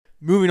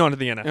moving on to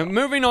the NFL.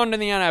 Moving on to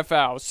the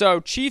NFL. So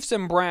Chiefs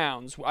and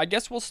Browns. I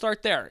guess we'll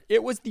start there.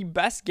 It was the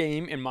best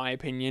game, in my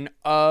opinion,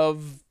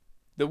 of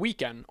the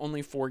weekend.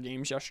 Only 4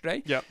 games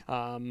yesterday. Yep.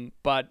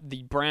 But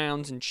the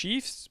Browns and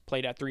Chiefs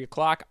played at 3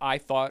 o'clock. I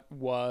thought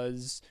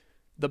was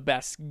the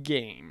best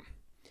game.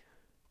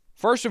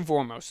 First and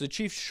foremost, the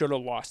Chiefs should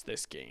have lost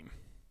this game.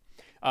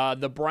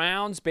 The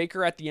Browns,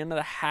 Baker at the end of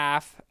the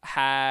half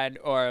had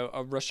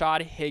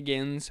Rashad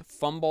Higgins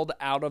fumbled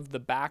out of the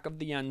back of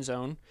the end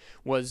zone,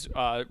 was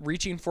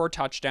reaching for a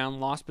touchdown,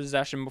 lost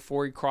possession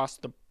before he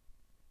crossed the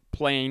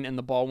plane, and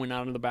the ball went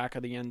out of the back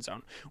of the end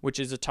zone, which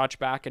is a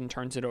touchback and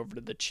turns it over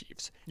to the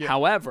Chiefs. Yeah.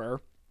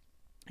 However,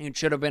 it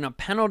should have been a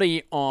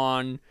penalty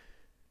on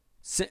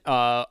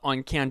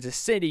Kansas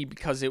City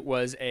because it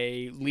was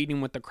a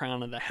leading with the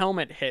crown of the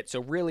helmet hit.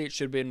 So really, it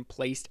should have been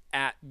placed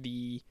at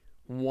the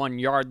 1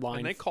 yard line.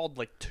 And they called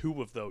like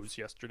 2 of those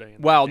yesterday.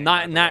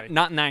 Not in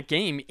that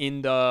game.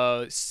 In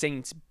the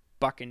Saints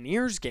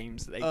Buccaneers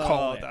games, they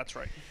called it. That's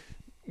right.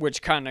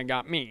 Which kind of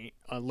got me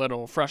a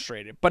little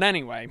frustrated. But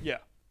anyway. Yeah.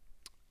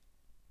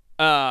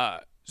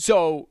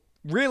 So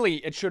really,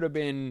 it should have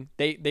been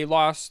they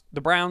lost.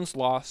 The Browns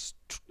lost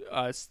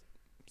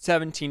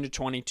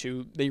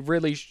 17-22. They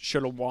really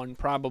should have won,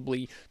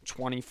 probably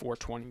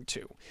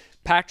 24-22.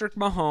 Patrick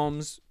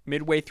Mahomes,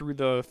 midway through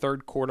the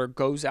third quarter,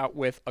 goes out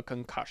with a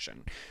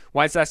concussion.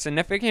 Why is that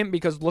significant?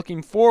 Because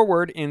looking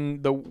forward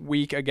in the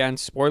week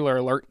against, spoiler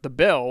alert, the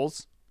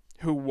Bills,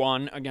 who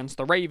won against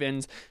the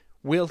Ravens,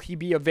 will he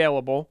be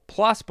available?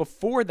 Plus,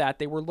 before that,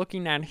 they were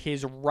looking at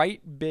his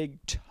right big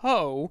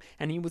toe,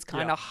 and he was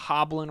kind of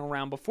hobbling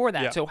around before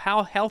that. Yeah. So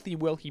how healthy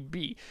will he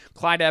be?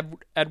 Clyde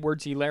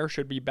Edwards-Helaire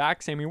should be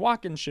back. Sammy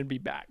Watkins should be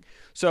back.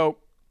 So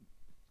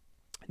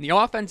the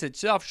offense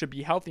itself should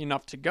be healthy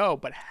enough to go,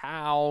 but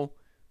how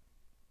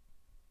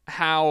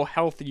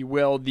healthy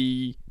will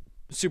the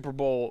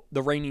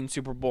reigning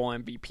Super Bowl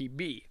MVP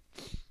be?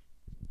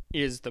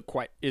 Is the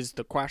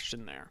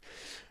question there.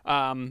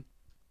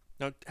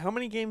 Now, how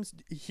many games?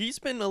 He's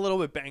been a little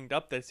bit banged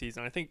up this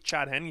season. I think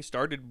Chad Henne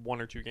started 1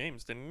 or 2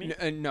 games, didn't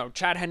he? No,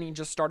 Chad Henne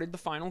just started the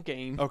final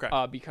game. Okay.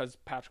 Because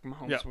Patrick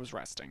Mahomes was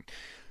resting.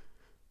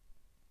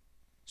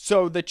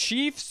 So the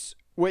Chiefs.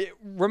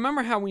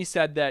 Remember how we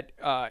said that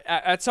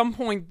at some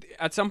point,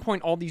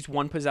 all these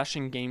one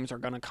possession games are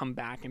going to come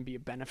back and be a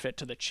benefit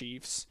to the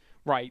Chiefs.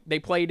 Right, they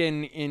played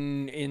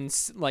in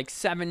like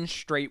 7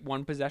 straight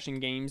one possession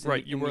games.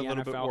 Right, you were a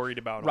little bit worried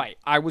about them. Right,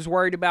 I was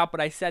worried about, but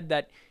I said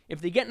that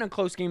if they get in a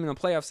close game in the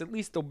playoffs, at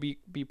least they'll be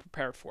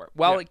prepared for it.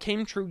 Well, it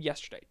came true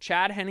yesterday.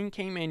 Chad Henne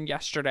came in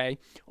yesterday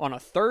on a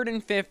 3rd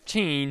and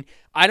 15.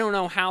 I don't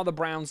know how the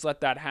Browns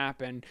let that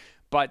happen,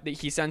 but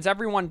he sends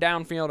everyone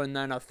downfield, and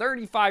then a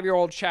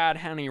 35-year-old Chad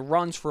Henne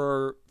runs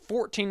for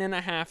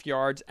 14.5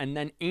 yards, and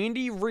then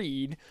Andy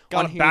Reid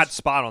got a bad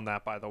spot on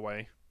that, by the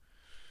way.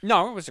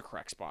 No, it was a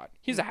correct spot.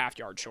 He's a half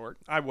yard short.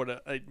 I would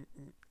have.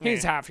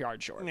 He's half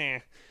yard short. Nah.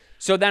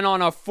 So then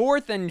on a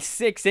 4th and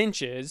 6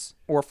 inches,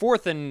 or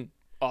 4th and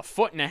a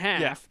foot and a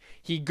half,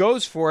 he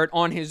goes for it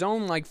on his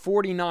own like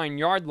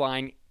 49-yard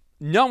line,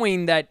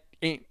 knowing that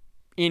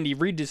Andy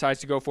Reid decides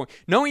to go for it,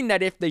 knowing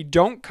that if they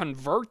don't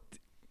convert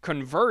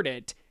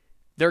it,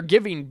 they're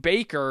giving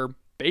Baker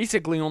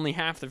basically only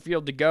half the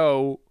field to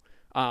go.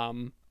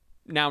 Now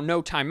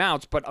no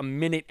timeouts, but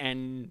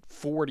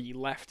 1:40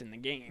 left in the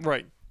game.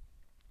 Right.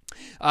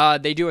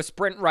 They do a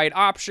sprint right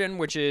option,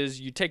 which is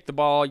you take the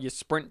ball, you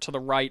sprint to the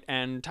right,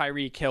 and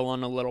Tyreek Hill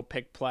on a little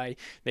pick play.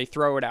 They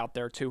throw it out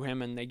there to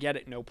him, and they get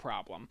it no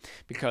problem.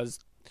 Because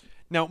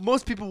now,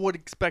 most people would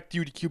expect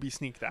you to QB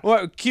sneak that.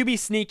 Well, QB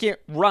sneak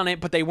it, run it,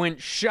 but they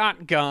went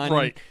shotgun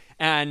right.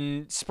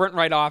 and sprint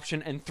right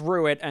option and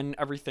threw it, and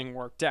everything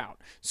worked out.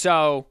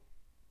 So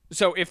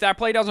if that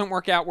play doesn't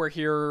work out, we're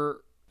here,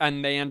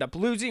 and they end up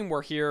losing,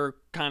 we're here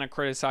kind of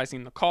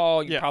criticizing the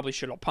call. You probably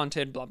should have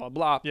punted, blah, blah,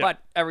 blah. Yeah.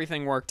 But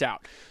everything worked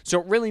out. So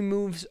it really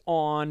moves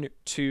on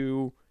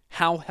to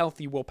how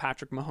healthy will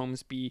Patrick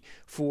Mahomes be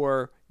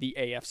for the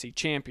AFC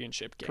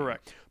Championship game.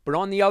 Correct. But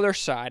on the other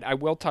side, I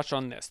will touch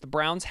on this. The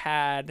Browns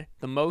had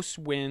the most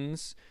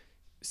wins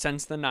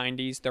since the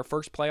 90s. Their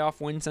first playoff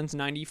win since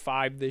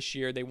 95 this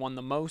year. They won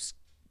the most.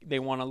 They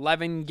won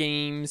 11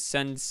 games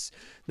since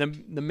the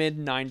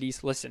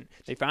mid-90s. Listen,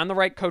 they found the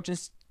right coach in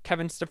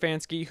Kevin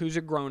Stefanski, who's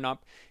a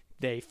grown-up.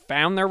 They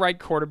found their right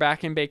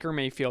quarterback in Baker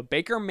Mayfield.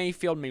 Baker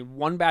Mayfield made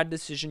one bad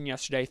decision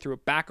yesterday, threw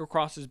it back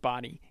across his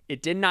body.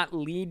 It did not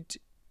lead.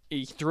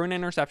 He threw an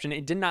interception.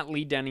 It did not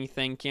lead to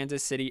anything.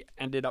 Kansas City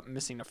ended up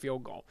missing a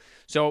field goal.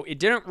 So it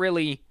didn't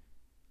really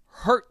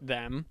hurt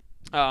them,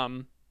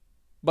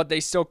 but they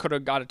still could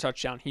have got a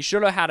touchdown. He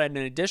should have had an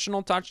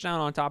additional touchdown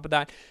on top of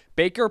that.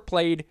 Baker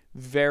played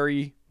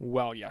very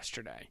well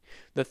yesterday.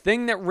 The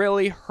thing that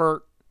really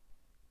hurt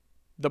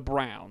the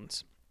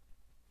Browns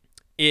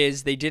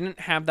is they didn't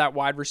have that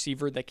wide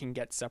receiver that can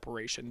get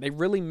separation. They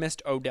really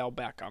missed Odell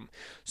Beckham.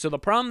 So the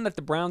problem that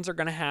the Browns are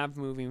going to have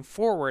moving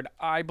forward,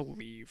 I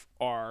believe,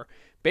 are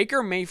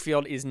Baker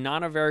Mayfield is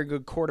not a very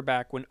good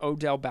quarterback when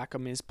Odell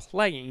Beckham is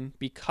playing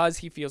because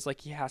he feels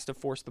like he has to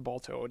force the ball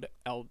to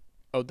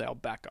Odell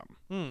Beckham.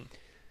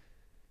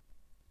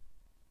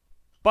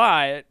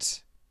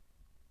 But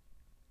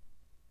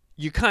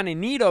you kind of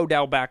need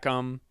Odell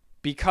Beckham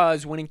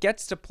because when it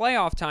gets to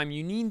playoff time,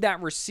 you need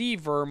that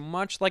receiver,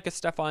 much like a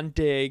Stephon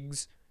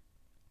Diggs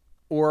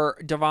or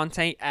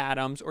Devontae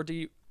Adams or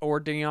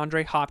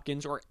DeAndre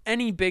Hopkins or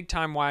any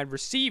big-time wide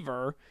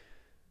receiver,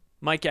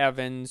 Mike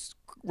Evans,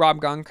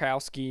 Rob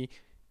Gronkowski.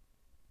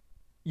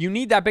 You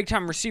need that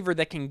big-time receiver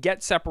that can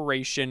get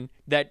separation,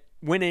 that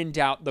when in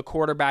doubt, the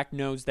quarterback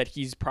knows that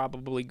he's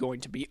probably going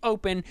to be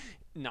open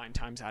 9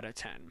 times out of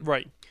 10.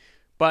 Right.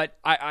 But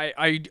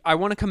I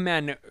want to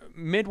commend,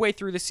 midway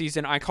through the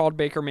season, I called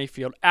Baker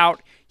Mayfield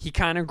out. He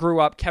kind of grew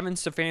up. Kevin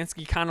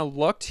Stefanski kind of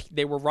looked.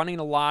 They were running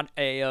a lot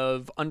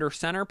of under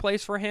center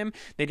plays for him.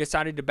 They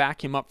decided to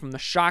back him up from the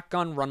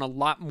shotgun, run a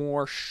lot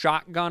more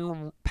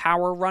shotgun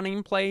power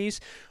running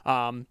plays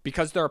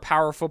because they're a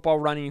power football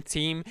running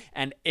team,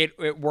 and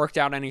it worked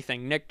out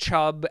anything. Nick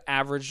Chubb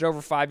averaged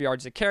over 5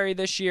 yards a carry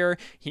this year.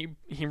 He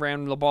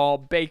ran the ball.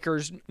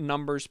 Baker's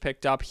numbers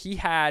picked up. He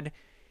had...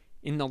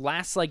 In the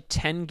last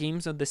 10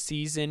 games of the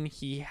season,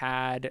 he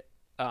had,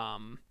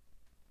 or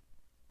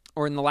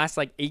in the last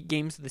 8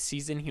 games of the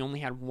season, he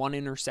only had 1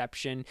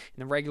 interception in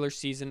the regular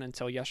season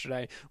until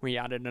yesterday where he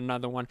added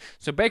another one.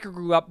 So Baker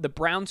grew up. The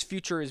Browns'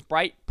 future is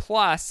bright.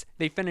 Plus,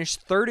 they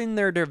finished 3rd in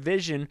their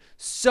division.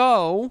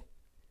 So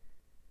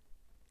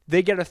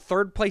they get a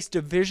 3rd-place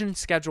division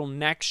schedule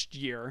next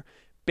year.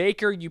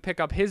 Baker, you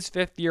pick up his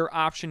 5th-year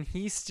option.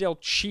 He's still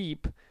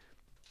cheap.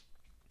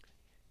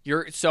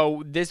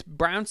 So this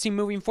Browns team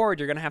moving forward,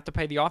 you're going to have to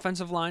pay the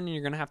offensive line and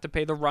you're going to have to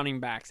pay the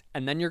running backs.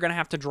 And then you're going to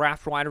have to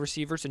draft wide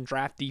receivers and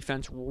draft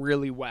defense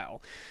really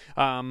well.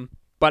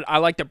 But I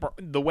like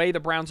the way the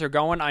Browns are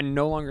going. I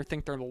no longer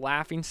think they're the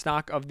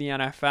laughingstock of the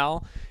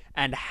NFL.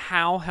 And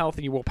how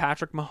healthy will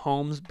Patrick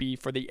Mahomes be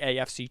for the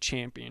AFC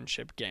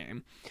Championship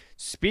game?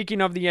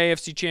 Speaking of the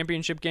AFC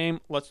Championship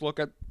game, let's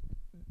look at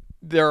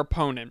their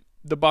opponent,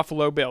 the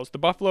Buffalo Bills. The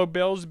Buffalo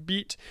Bills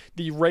beat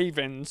the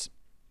Ravens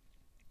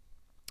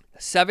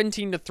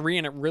 17-3,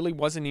 and it really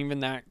wasn't even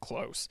that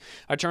close.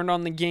 I turned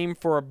on the game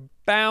for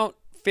about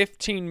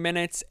 15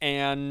 minutes,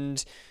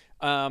 and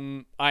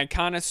I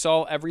kind of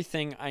saw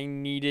everything I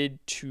needed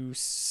to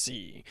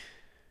see.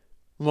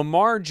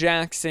 Lamar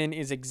Jackson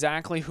is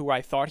exactly who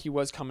I thought he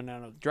was coming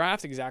out of the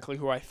draft, exactly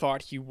who I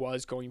thought he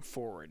was going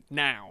forward.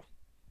 Now,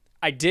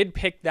 I did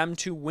pick them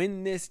to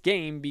win this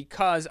game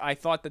because I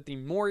thought that the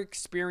more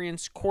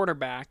experienced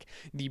quarterback,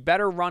 the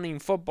better running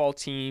football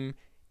team,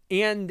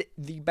 and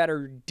the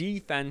better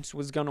defense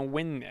was going to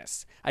win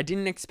this. I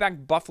didn't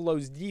expect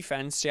Buffalo's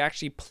defense to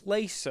actually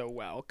play so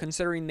well,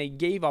 considering they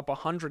gave up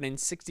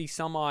 160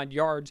 some odd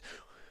yards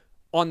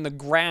on the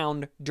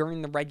ground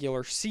during the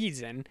regular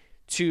season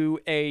to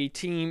a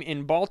team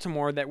in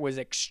Baltimore that was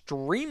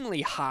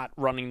extremely hot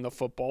running the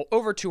football,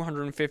 over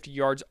 250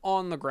 yards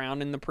on the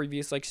ground in the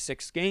previous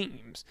 6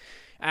 games,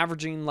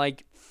 averaging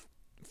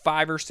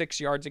 5 or 6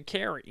 yards a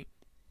carry.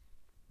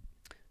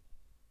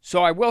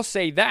 So I will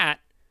say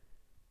that.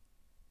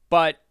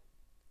 But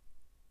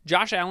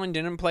Josh Allen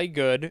didn't play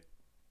good.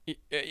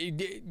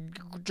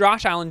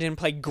 Josh Allen didn't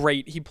play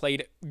great. He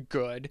played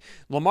good.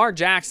 Lamar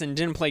Jackson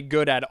didn't play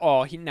good at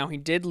all. He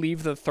did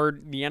leave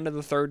the end of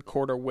the third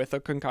quarter with a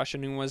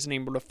concussion and wasn't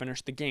able to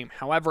finish the game.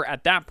 However,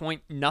 at that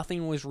point,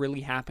 nothing was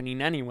really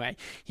happening anyway.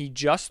 He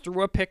just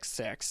threw a pick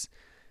six.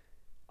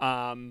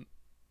 And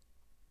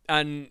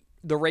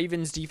the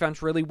Ravens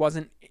defense really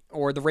wasn't,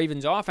 or the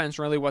Ravens offense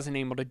really wasn't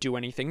able to do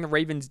anything. The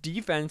Ravens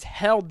defense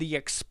held the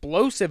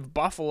explosive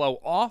Buffalo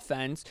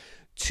offense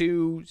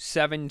to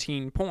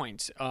 17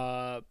 points.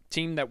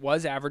 Team that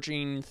was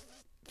averaging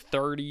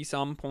 30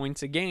 some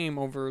points a game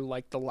over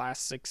the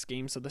last 6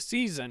 games of the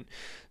season.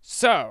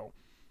 So,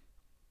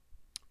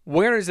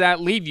 where does that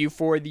leave you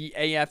for the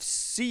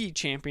AFC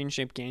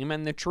Championship game?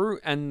 And the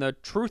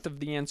truth of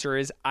the answer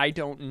is I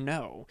don't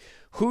know.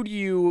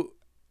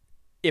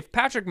 If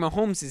Patrick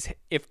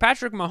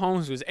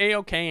Mahomes was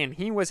A-okay and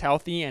he was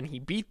healthy and he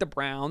beat the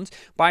Browns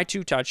by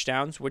 2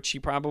 touchdowns, which he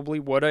probably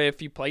would have if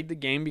he played the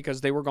game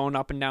because they were going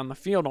up and down the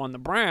field on the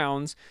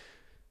Browns,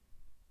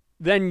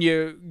 then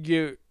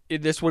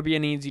this would be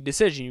an easy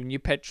decision. You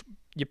pick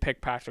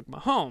Patrick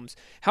Mahomes.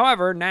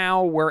 However,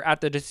 now we're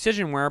at the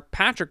decision where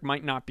Patrick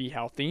might not be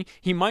healthy.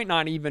 He might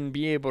not even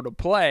be able to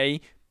play.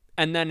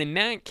 And then in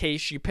that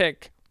case, you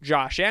pick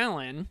Josh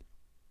Allen.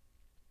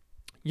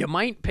 You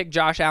might pick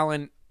Josh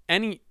Allen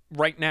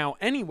right now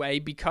anyway,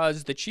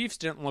 because the Chiefs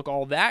didn't look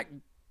all that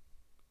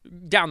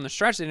down the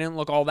stretch. They didn't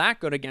look all that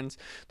good against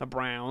the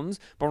Browns,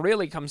 but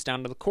really comes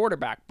down to the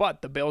quarterback.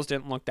 But the Bills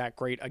didn't look that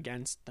great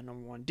against the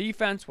number 1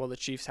 defense, while the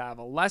Chiefs have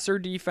a lesser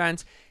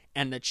defense,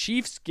 and the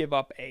Chiefs give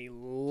up a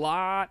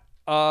lot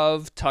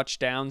of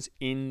touchdowns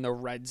in the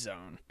red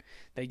zone.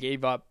 They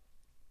gave up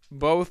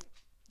both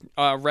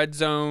red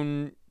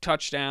zone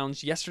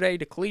touchdowns yesterday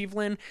to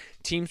Cleveland.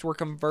 Teams were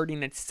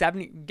converting at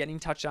getting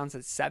touchdowns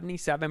at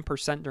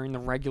 77% during the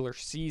regular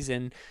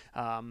season.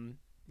 Jim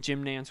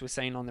Nantz was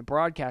saying on the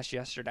broadcast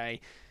yesterday,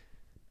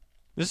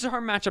 this is a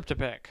hard matchup to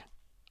pick.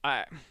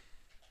 I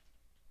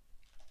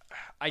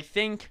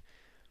think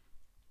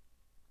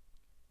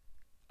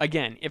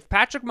again, if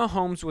Patrick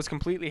Mahomes was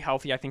completely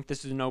healthy, I think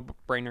this is a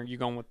no-brainer. You're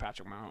going with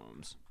Patrick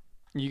Mahomes.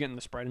 You getting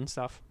the spread and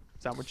stuff?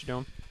 Is that what you're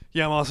doing?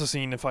 Yeah, I'm also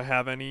seeing if I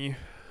have any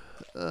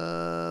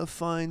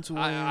fines.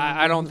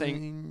 I don't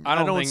think. I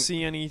don't think,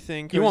 see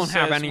anything. You won't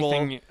have Says,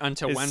 anything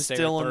until is Wednesday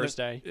still or in the-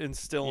 Thursday. It's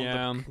still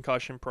in the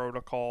concussion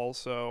protocol.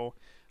 So,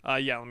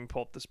 yeah, let me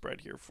pull up the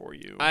spread here for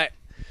you.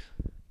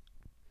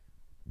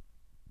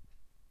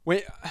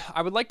 Wait,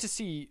 I would like to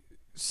see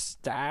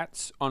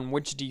stats on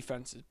which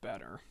defense is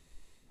better.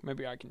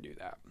 Maybe I can do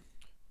that.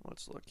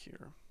 Let's look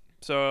here.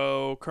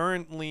 So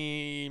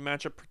currently,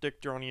 Matchup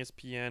Predictor on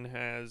ESPN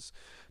has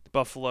the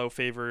Buffalo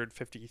favored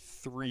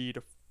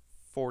 53-46.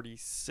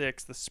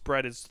 The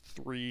spread is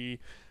 3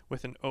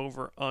 with an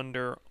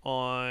over/under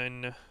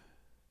on.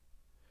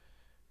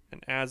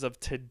 And as of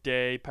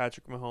today,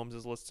 Patrick Mahomes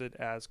is listed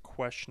as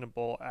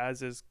questionable,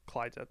 as is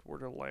Clyde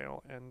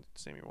Edwards-Helaire and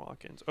Sammy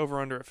Watkins.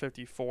 Over/under at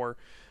 54.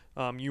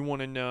 You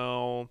want to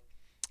know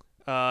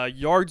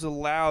yards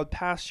allowed,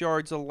 pass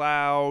yards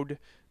allowed.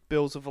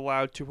 Bills have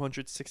allowed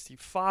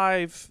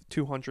 265,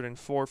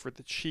 204 for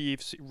the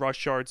Chiefs.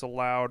 Rush yards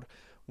allowed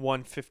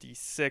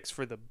 156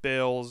 for the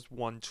Bills,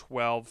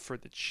 112 for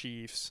the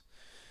Chiefs.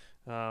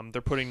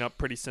 They're putting up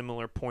pretty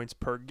similar points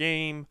per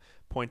game,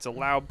 points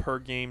allowed per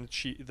game.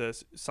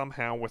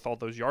 Somehow, with all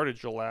those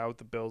yardage allowed,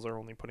 the Bills are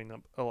only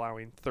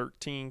allowing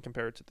 13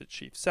 compared to the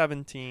Chiefs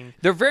 17.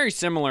 They're very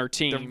similar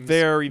teams. They're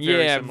very,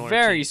 very similar. Yeah,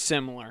 very teams.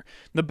 similar.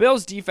 The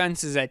Bills'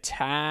 defense is a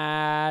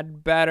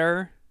tad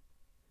better.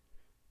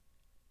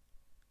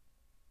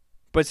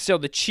 But still,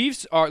 the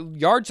Chiefs are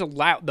yards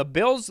allowed. The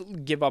Bills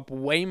give up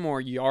way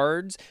more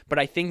yards, but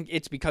I think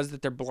it's because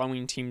that they're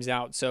blowing teams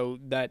out. So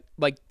that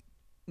like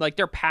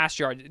their pass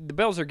yards, the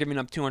Bills are giving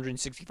up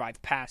 265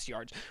 pass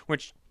yards,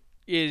 which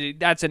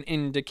that's an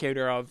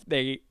indicator of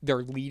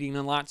they're leading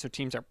a lot. So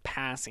teams are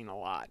passing a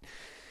lot.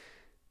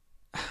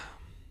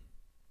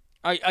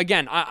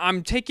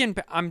 I'm taking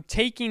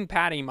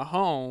Patty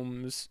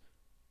Mahomes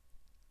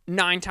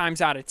 9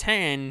 times out of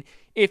 10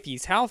 if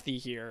he's healthy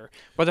here.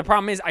 But the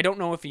problem is I don't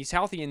know if he's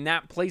healthy, and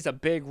that plays a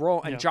big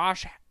role. And yeah.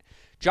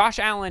 Josh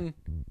Allen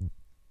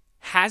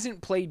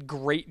hasn't played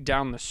great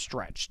down the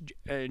stretch.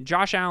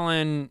 Josh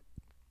Allen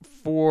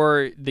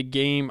for the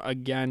game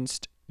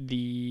against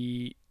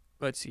against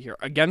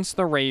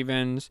the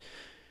Ravens,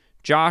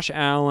 Josh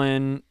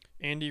Allen.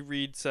 Andy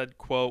Reid said,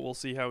 quote, "We'll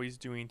see how he's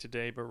doing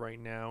today, but right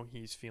now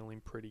he's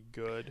feeling pretty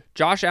good."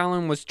 Josh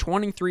Allen was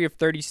 23 of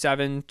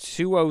 37,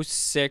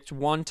 206,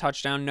 1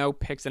 touchdown, no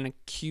picks, and a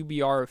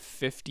QBR of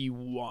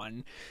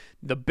 51.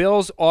 The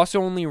Bills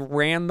also only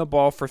ran the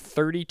ball for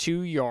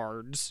 32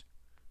 yards.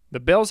 The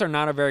Bills are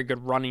not a very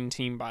good running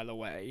team, by the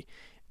way.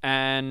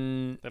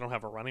 And they don't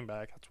have a running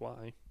back, that's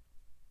why.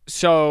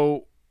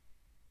 So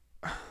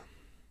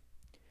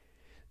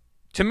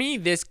to me,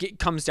 this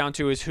comes down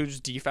to is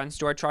whose defense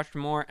do I trust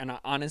more, and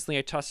honestly,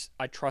 I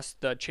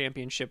trust the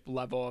championship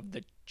level of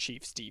the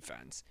Chiefs'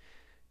 defense,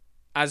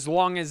 as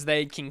long as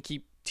they can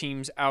keep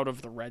teams out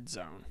of the red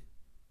zone.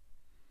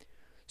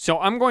 So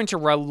I'm going to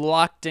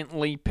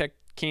reluctantly pick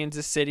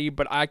Kansas City,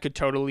 but I could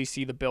totally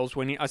see the Bills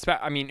winning.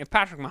 I mean, if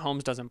Patrick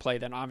Mahomes doesn't play,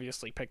 then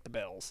obviously pick the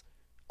Bills.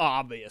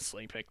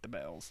 Obviously pick the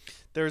Bills.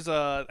 There's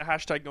a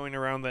hashtag going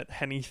around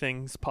that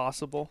anything's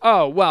possible.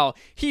 Oh, well,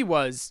 he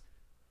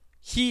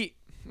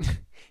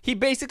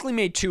basically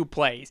made 2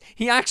 plays.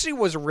 He actually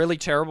was really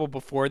terrible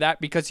before that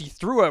because he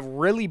threw a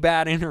really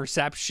bad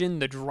interception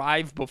the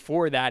drive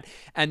before that,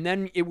 and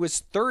then it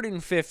was 3rd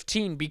and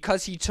 15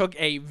 because he took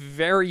a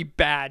very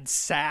bad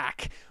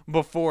sack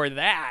before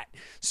that.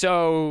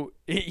 So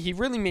he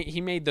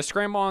made the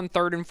scramble on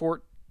 3rd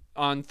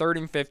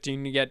and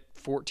 15 to get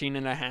 14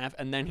 and a half,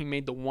 and then he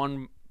made the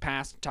one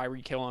pass to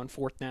Tyreek Hill on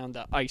 4th down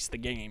to ice the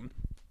game.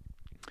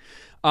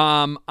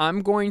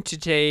 I'm going to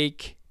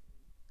take.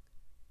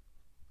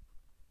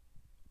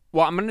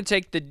 Well, I'm going to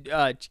take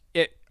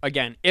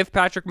again, if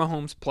Patrick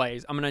Mahomes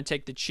plays, I'm going to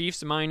take the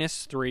Chiefs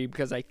 -3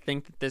 because I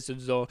think that this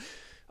is a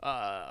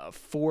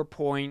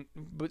 4-point,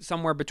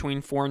 somewhere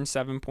between 4 and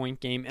 7 point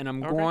game. And I'm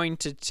going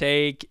to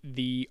take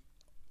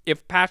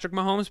if Patrick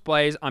Mahomes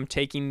plays, I'm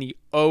taking the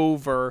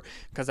over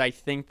because I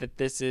think that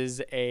this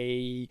is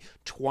a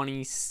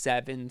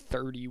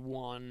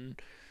 27-31,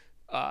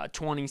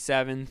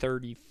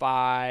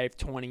 27-35,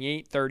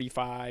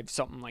 28-35,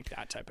 something like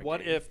that type of What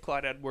game. if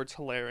Clyde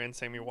Edwards-Helaire and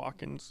Sammy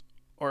Watkins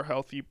are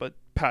healthy, but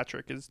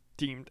Patrick is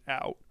deemed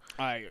out?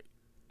 My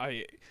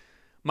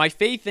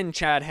faith in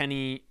Chad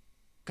Henne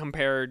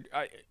compared,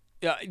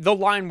 the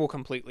line will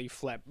completely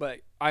flip,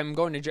 but I'm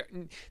going to,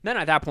 then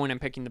at that point I'm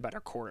picking the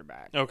better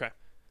quarterback. Okay.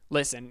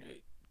 Listen,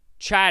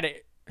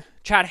 Chad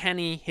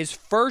Henne, his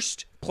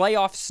first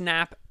playoff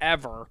snap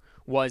ever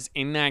was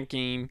in that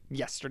game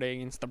yesterday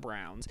against the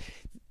Browns.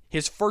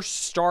 His first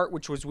start,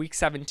 which was week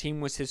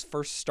 17, was his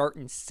first start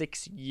in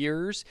 6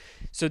 years.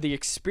 So the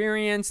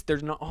experience,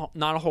 there's not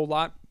a whole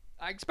lot.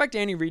 I expect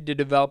Andy Reid to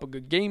develop a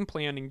good game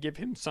plan and give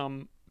him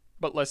some.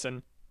 But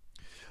listen,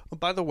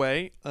 By the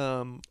way,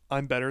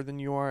 I'm better than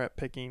you are at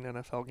picking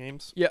NFL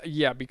games.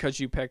 Yeah, because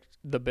you picked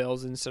the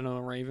Bills instead of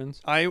the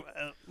Ravens.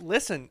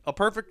 Listen, a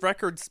perfect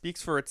record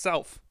speaks for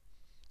itself.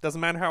 Doesn't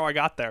matter how I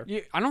got there.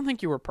 I don't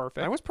think you were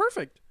perfect. I was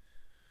perfect.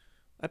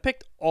 I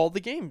picked all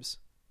the games.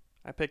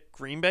 I picked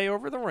Green Bay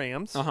over the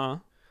Rams. Uh-huh.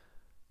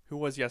 Who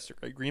was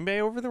yesterday? Green Bay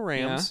over the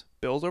Rams. Yeah.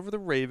 Bills over the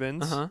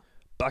Ravens. Uh-huh.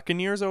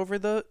 Buccaneers over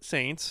the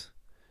Saints.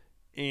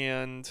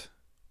 And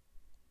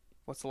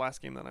what's the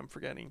last game that I'm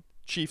forgetting?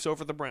 Chiefs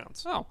over the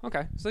Browns. Oh,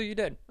 okay. So you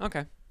did.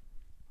 Okay.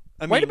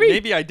 I Way mean, to be.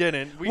 maybe I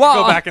didn't. We can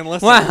go back and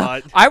listen.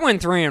 But I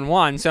went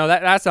 3-1, so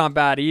that's not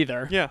bad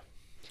either. yeah.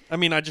 I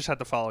mean, I just had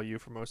to follow you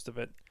for most of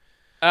it.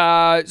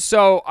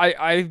 So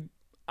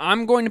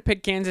I'm going to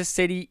pick Kansas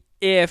City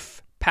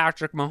if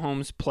Patrick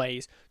Mahomes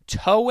plays,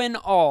 toe and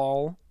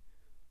all,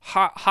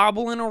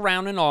 hobbling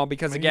around and all,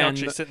 because He again,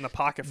 actually sit in the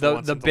pocket for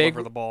once and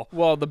deliver the ball.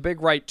 Well, the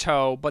big right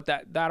toe, but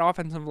that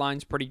offensive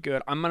line's pretty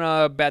good. I'm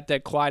gonna bet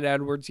that Clyde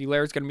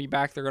Edwards-Helaire is gonna be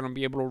back. They're gonna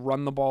be able to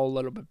run the ball a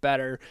little bit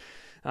better.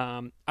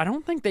 I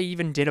don't think they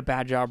even did a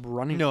bad job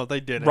running. No, they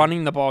didn't.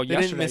 Running the ball They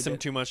yesterday. didn't miss him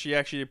too much. He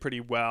actually did pretty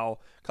well.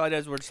 Clyde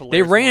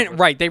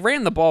Edwards-Helaire. They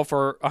ran the ball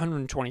for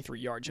 123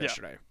 yards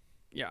yesterday.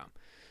 Yeah.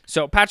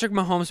 So Patrick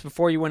Mahomes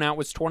before he went out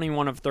was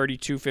 21 of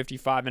 32,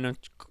 55, and a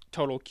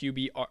total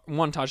QBR,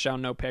 1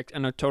 touchdown, no pick,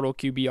 and a total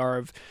QBR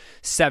of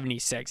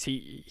 76.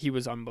 He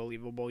was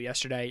unbelievable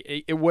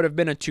yesterday. It would have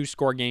been a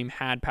 2-score game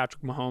had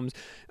Patrick Mahomes.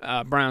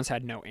 Browns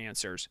had no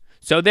answers.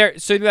 So there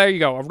you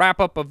go. A wrap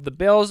up of the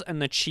Bills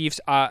and the Chiefs.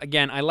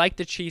 Again, I like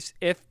the Chiefs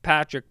if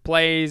Patrick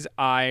plays.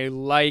 I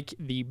like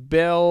the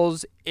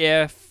Bills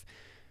if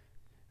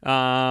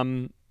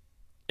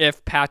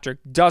Patrick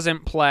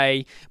doesn't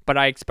play, but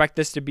I expect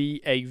this to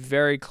be a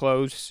very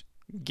close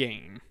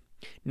game.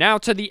 Now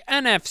to the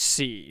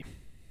NFC.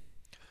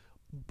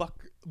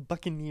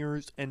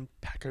 Buccaneers and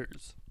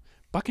Packers.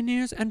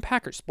 Buccaneers and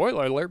Packers.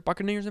 Spoiler alert,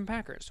 Buccaneers and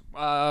Packers.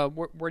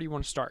 Where do you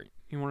want to start?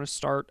 You want to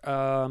start...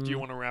 Do you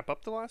want to wrap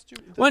up the last two?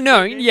 Well,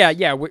 no,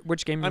 yeah.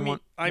 Which game do you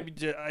want?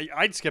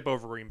 I'd skip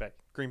over Green Bay.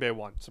 Green Bay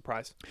won.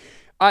 Surprise.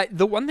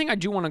 The one thing I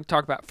do want to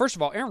talk about, first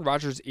of all, Aaron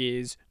Rodgers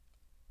is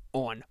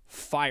on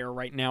fire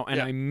right now,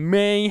 and I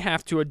may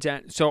have to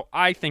adapt. So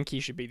I think he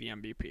should be the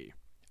MVP.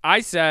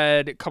 I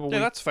said a couple weeks. Yeah,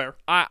 that's fair.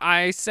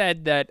 I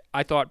said that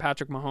I thought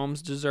Patrick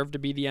Mahomes deserved to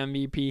be the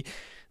MVP.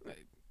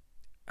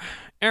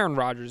 Aaron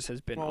Rodgers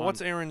has been. Well,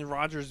 what's Aaron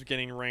Rodgers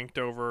getting ranked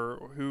over?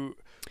 Who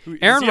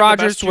Aaron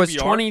Rodgers was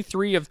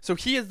 23 of. So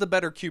he is the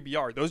better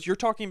QBR. You're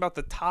talking about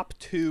the top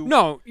two.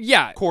 No,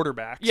 yeah,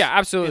 quarterbacks. Yeah,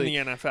 absolutely.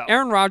 In the NFL,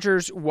 Aaron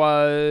Rodgers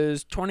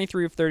was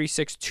 23 of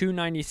 36,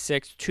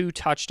 296, 2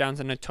 touchdowns,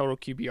 and a total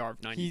QBR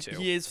of 92.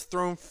 He has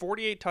thrown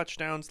 48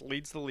 touchdowns,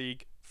 leads the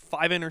league.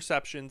 5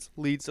 interceptions,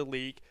 leads the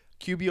league.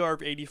 QBR of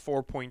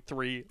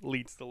 84.3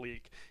 leads the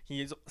league.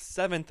 He is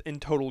 7th in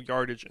total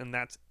yardage, and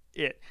that's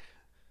it.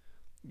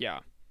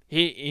 Yeah.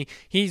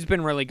 He's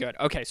been really good.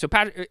 Okay, so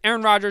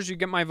Aaron Rodgers, you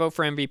get my vote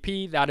for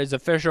MVP. That is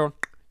official.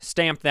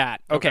 Stamp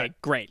that. Okay.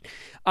 Great.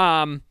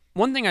 One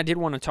thing I did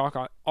want to talk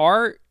about,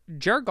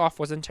 Jared Goff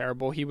wasn't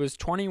terrible. He was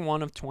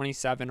 21 of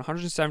 27,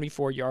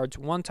 174 yards,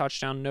 1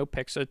 touchdown, no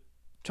picks, a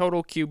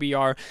total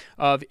QBR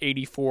of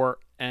 84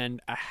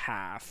 and a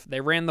half.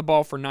 They ran the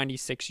ball for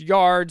 96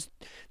 yards.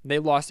 They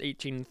lost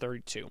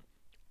 18-32.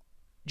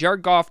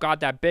 Jared Goff got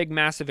that big,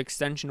 massive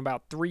extension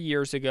about 3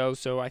 years ago,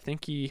 so I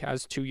think he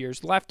has 2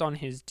 years left on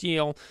his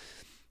deal.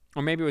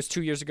 Or maybe it was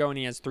 2 years ago and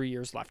he has 3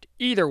 years left.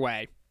 Either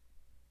way,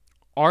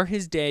 are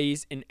his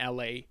days in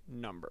LA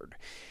numbered?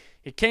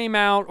 It came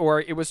out,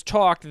 or it was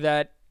talked,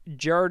 that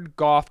Jared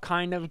Goff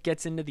kind of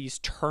gets into these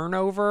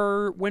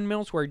turnover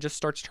windmills where he just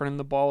starts turning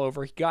the ball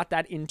over. He got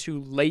that into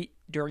late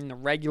during the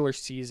regular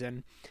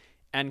season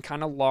and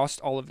kind of lost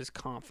all of his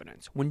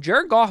confidence. When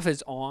Jared Goff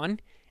is on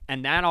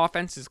and that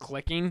offense is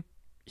clicking,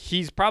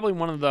 he's probably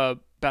one of the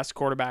best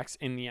quarterbacks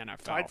in the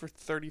NFL. Tied for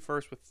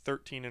 31st with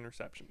 13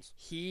 interceptions.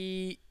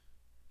 He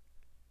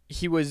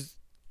was,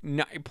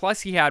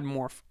 plus he had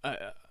more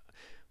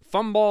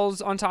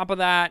fumbles on top of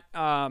that.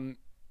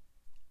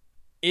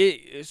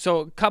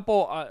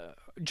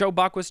 Joe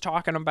Buck was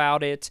talking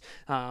about it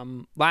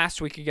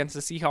last week against the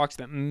Seahawks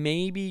that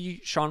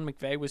maybe Sean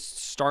McVay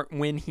was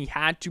when he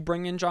had to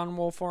bring in John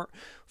Wolford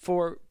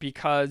for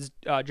because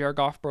Jared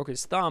Goff broke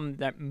his thumb,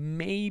 that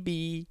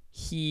maybe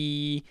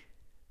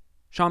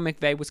Sean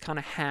McVay was kind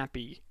of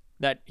happy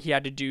that he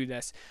had to do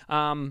this.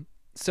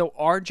 So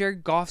are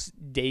Jared Goff's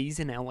days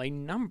in LA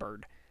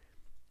numbered?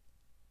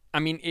 I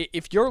mean,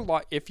 if you're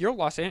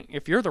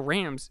the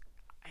Rams,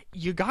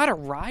 you gotta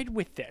ride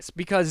with this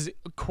because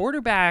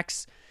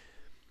quarterbacks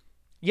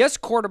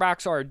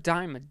are a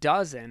dime a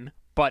dozen,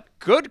 but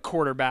good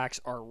quarterbacks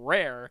are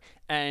rare,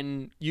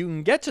 and you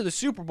can get to the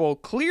Super Bowl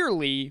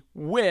clearly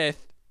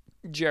with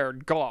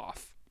Jared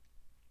Goff.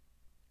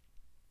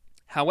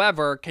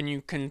 However,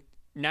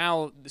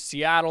 now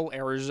Seattle,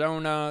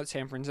 Arizona,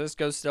 San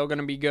Francisco is still going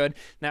to be good.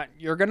 Now,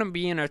 you're going to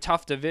be in a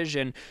tough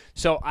division.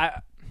 So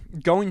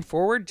going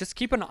forward, just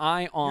keep an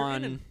eye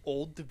on... You're in an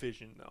old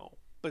division, though.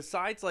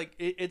 Besides,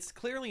 it's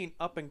clearly an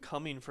up and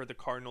coming for the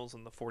Cardinals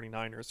and the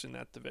 49ers in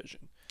that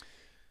division.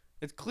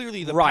 It's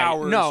clearly the right.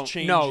 power No, is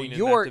changing no. in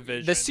You're that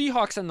division. the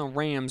Seahawks and the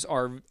Rams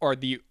are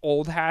the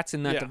old hats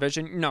in that Yeah.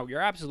 division. No, you're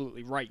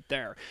absolutely right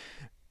there.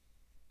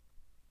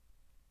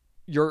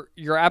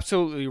 You're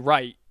absolutely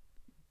right,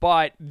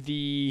 but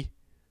the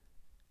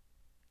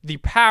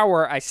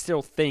power I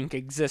still think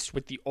exists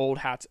with the old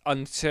hats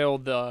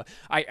until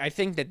I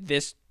think that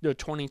the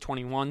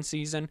 2021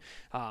 season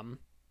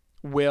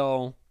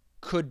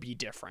could be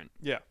different.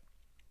 Yeah.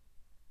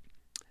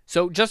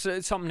 So just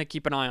something to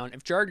keep an eye on.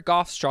 If Jared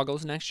Goff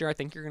struggles next year, I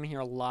think you're going to hear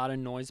a lot of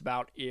noise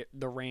about it.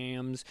 The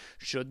Rams,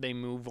 should they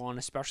move on,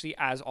 especially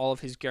as all of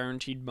his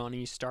guaranteed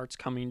money starts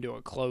coming to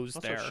a close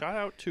Also, there. shout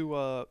out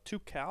to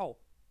Cal.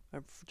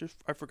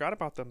 I forgot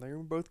about them. They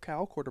were both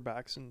Cal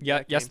quarterbacks.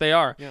 Yes, they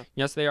are. Yeah.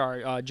 Yes, they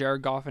are.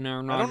 Jared Goff and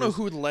Aaron I Rodgers. don't know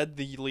who led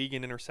the league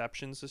in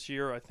interceptions this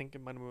year. I think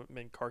it might have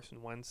been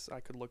Carson Wentz.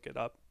 I could look it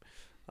up.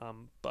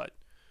 But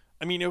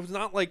I mean, it's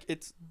not like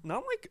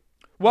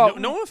Well,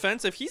 no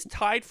offense, if he's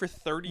tied for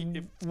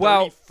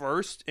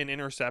 31st in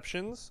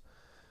interceptions,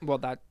 well,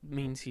 that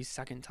means he's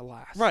second to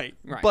last. right?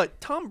 Right. But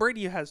Tom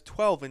Brady has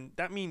 12, and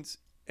that means,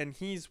 and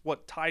he's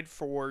tied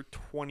for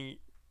 28th,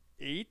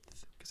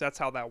 because that's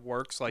how that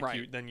works. Like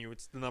Right.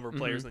 it's the number of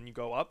players, then you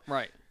go up.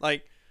 Right.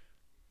 Like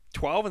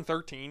 12 and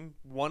 13,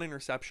 one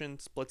interception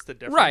splits the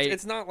difference. Right.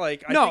 It's not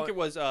like I No. think it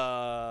was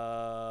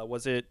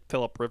it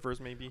Phillip Rivers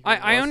maybe? who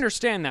I it was?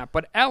 understand that,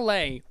 but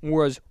LA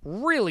was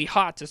really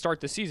hot to start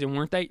the season,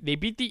 weren't they? They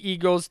beat the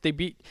Eagles. They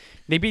beat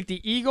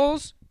the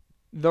Eagles,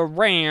 the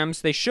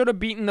Rams. They should have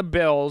beaten the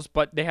Bills,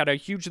 but they had a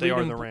huge They lead.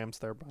 are in- the Rams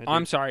there, Brian.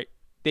 I'm sorry.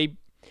 They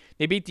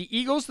beat the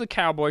Eagles, the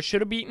Cowboys.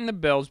 Should have beaten the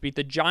Bills. Beat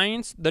the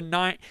Giants,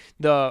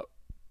 the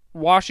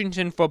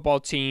Washington football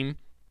team,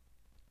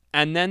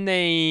 and then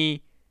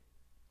they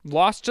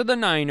lost to the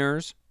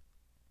Niners,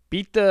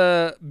 beat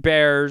the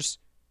Bears,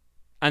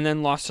 and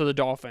then lost to the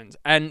Dolphins.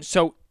 And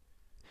so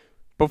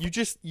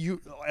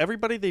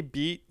Everybody they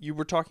beat, you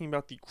were talking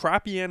about the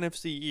crappy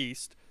NFC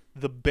East,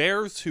 the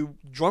Bears who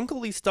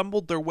drunkily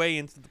stumbled their way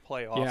into the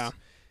playoffs. Yeah.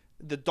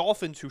 The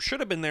Dolphins who should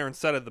have been there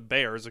instead of the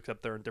Bears,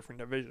 except they're in different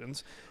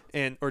divisions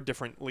or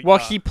different leagues. well,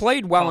 he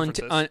played well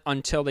conferences.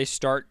 until they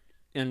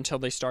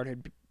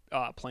started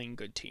playing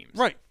good teams.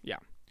 Right. Yeah.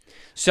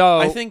 So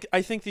I think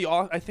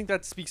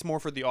that speaks more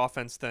for the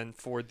offense than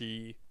for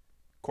the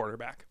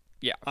quarterback.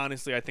 Yeah.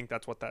 Honestly, I think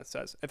that's what that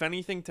says. If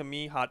anything, to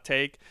me, hot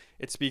take,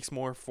 it speaks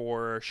more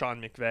for Sean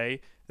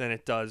McVay than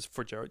it does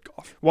for Jared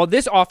Goff. well,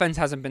 this offense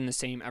hasn't been the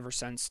same ever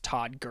since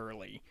Todd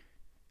Gurley.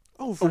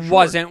 Oh, It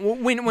wasn't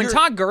when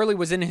Todd Gurley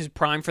was in his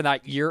prime for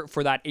that year,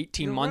 for that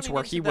 18 You're months running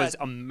where into he was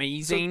that-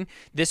 amazing.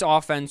 This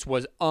offense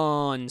was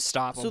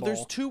unstoppable. So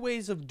there's two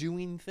ways of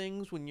doing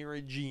things when you're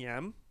a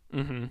GM.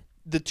 Mm-hmm.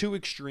 The two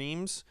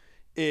extremes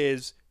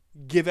is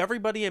give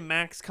everybody a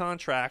max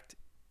contract,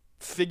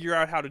 figure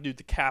out how to do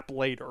the cap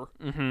later,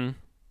 Mm-hmm.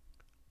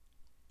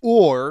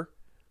 or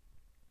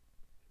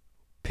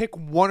pick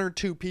one or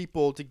two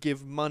people to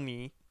give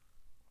money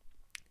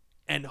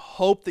and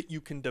hope that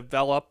you can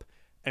develop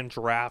and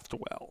draft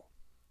well.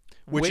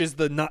 Which is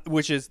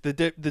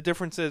the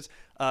difference is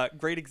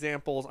great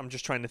examples. I'm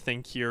just trying to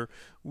think here.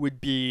 Would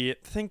be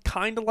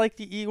kind of like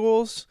the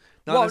Eagles,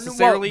 not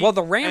necessarily.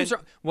 the Rams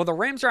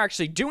are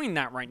actually doing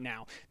that right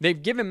now.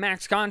 They've given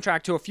max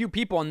contract to a few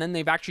people, and then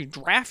they've actually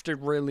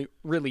drafted really,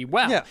 really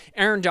well. Yeah.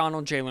 Aaron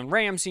Donald, Jalen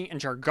Ramsey, and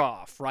Jared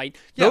Goff. Right.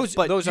 Yeah,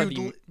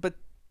 But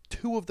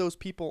two of those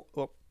people,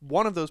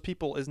 one of those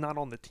people is not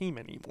on the team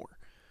anymore,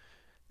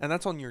 and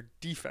that's on your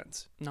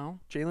defense. no.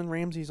 Jalen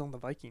Ramsey's on the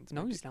Vikings.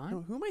 No, maybe. he's not.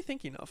 No, who am I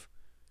thinking of?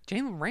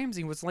 Jalen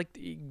Ramsey was like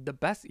the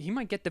best. He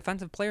might get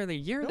Defensive Player of the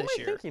Year Who am this I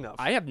year. thinking of?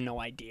 I have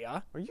no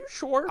idea. Are you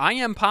sure? I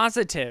am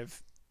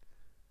positive.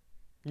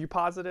 You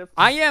positive?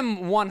 I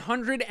am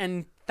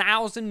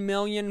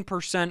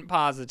 100,000,000,000%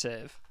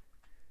 positive.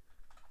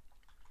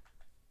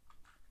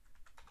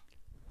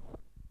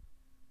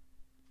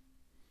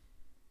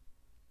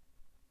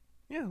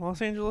 Yeah,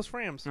 Los Angeles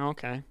Rams.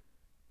 Okay.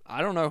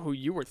 I don't know who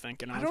you were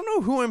thinking of. I don't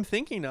know who I'm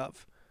thinking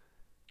of.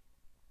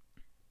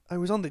 I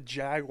was on the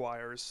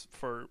Jaguars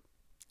for.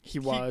 He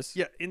was.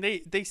 Yeah, and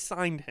they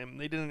signed him.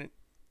 They didn't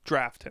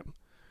draft him.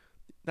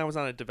 That was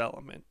on a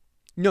development.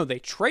 No, they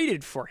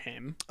traded for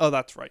him. Oh,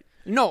 that's right.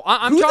 No,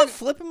 I'm Who talking. the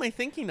flip am I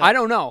thinking of? I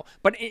don't know,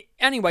 but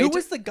anyway, Who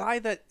was the guy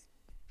that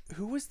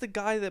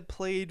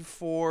played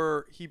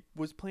for? He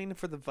was playing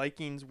for the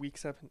Vikings week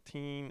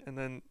 17, and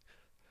then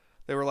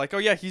they were like, "Oh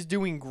yeah, he's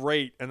doing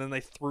great," and then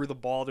they threw the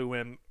ball to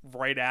him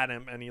right at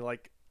him, and he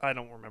I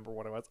don't remember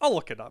what it was. I'll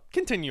look it up.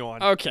 Continue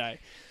on. Okay.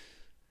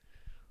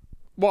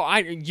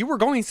 Well, you were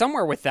going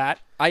somewhere with that.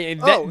 That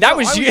no, was I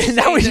was you. just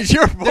That saying was that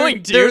your they're-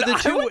 point, they're dude. the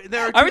two-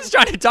 there are I two- was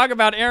trying to talk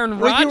about Aaron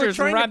Well, you were Rodgers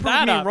trying and to wrap prove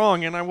that me up.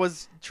 wrong, and I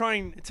was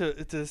trying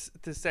to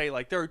say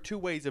there are two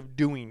ways of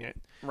doing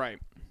it. Right.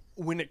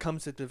 When it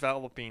comes to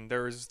developing,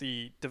 there's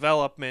the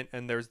development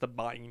and there's the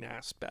buying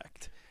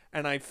aspect.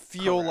 And I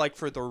feel Correct. like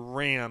for the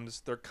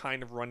Rams, they're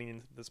kind of running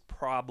into this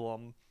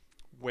problem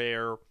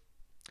where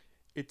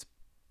it's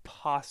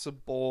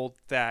possible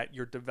that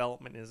your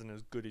development isn't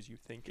as good as you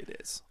think it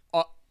is.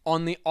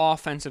 on the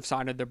offensive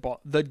side of their ball.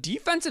 The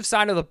defensive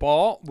side of the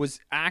ball was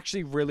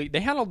actually really,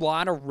 they had a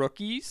lot of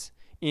rookies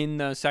in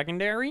the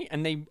secondary,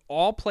 and they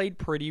all played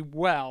pretty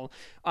well.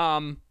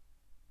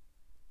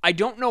 I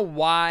don't know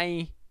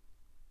why.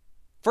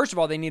 First of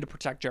all, they need to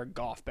protect Jared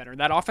Goff better.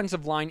 That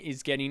offensive line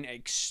is getting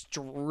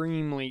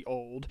extremely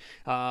old.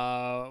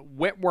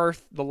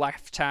 Whitworth, the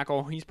left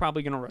tackle, he's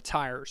probably going to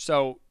retire.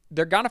 So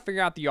they're got to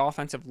figure out the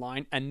offensive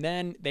line. And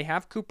then they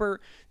have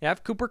Cooper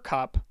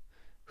Kupp,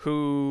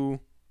 who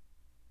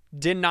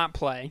did not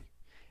play.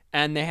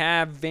 And they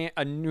have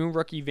a new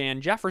rookie,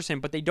 Van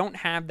Jefferson, but they don't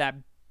have that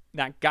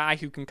guy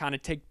who can kind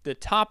of take the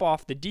top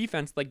off the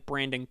defense like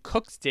Brandon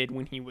Cooks did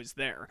when he was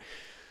there.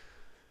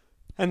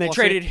 And they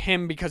traded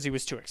him because he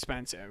was too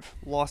expensive.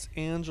 Los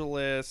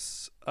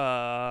Angeles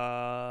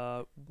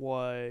the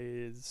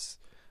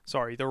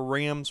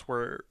Rams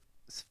were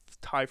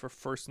tied for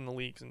first in the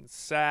league in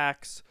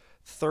sacks,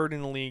 third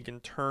in the league in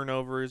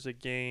turnovers a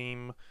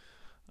game.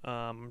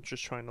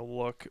 Just trying to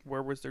look.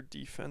 Where was their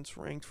defense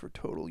ranked for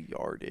total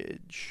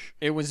yardage?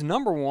 It was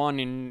number 1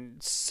 in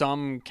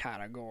some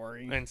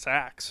category. And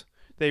sacks.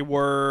 They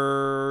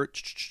were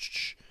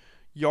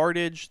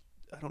yardage.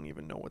 I don't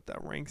even know what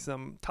that ranks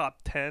them. Top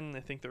 10. I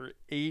think they're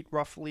 8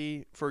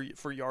 roughly for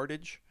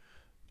yardage.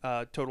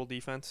 Total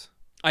defense.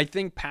 I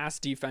think pass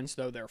defense,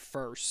 though, they're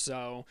first.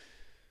 So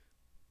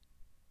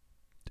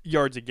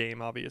yards a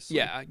game, obviously.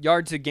 Yeah,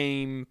 yards a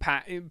game.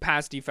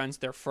 Pass defense,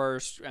 they're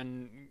first,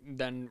 and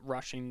then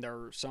rushing,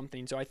 they're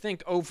something. So I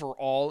think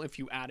overall, if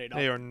you add it up,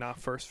 they are not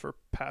first for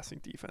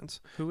passing defense.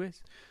 Who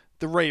is?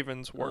 The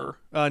Ravens were.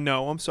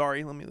 No, I'm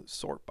sorry. Let me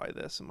sort by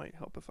this. It might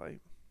help if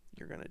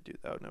you're going to do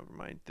that. Oh, never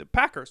mind. The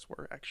Packers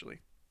were,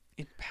 actually.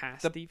 In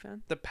pass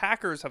defense? The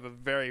Packers have a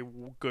very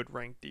good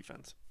ranked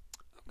defense.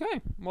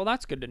 Okay. Well,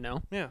 that's good to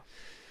know. Yeah.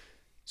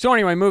 So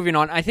anyway, moving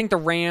on. I think the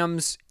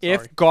Rams,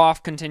 if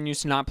Goff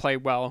continues to not play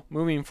well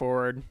moving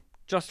forward,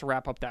 just to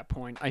wrap up that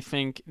point, I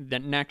think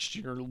that next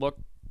year look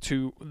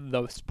to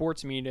the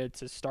sports media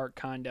to start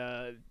kind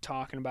of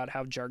talking about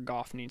how Jared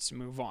Goff needs to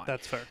move on.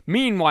 That's fair.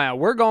 Meanwhile,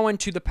 we're going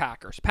to the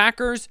Packers.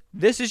 Packers,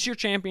 this is your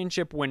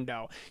championship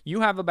window.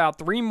 You have about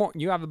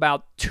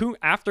 2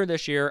 after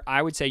this year.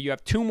 I would say you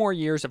have 2 more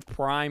years of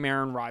prime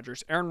Aaron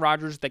Rodgers. Aaron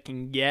Rodgers that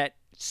can get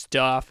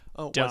stuff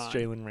done. That's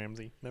Jalen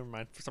Ramsey. Never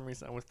mind. For some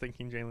reason, I was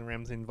thinking Jalen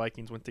Ramsey and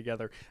Vikings went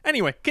together.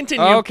 Anyway,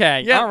 continue.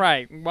 Okay. Yep. All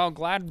right. Well,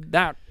 glad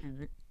that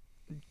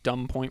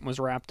dumb point was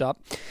wrapped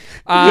up.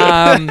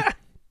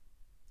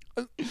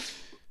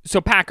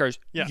 So Packers,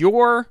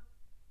 your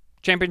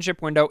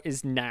championship window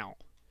is now.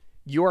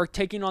 You're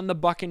taking on the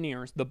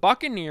Buccaneers. The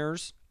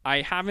Buccaneers,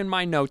 I have in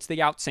my notes,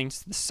 they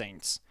out-Saints the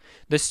Saints.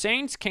 The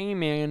Saints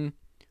came in,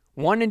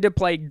 wanted to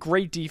play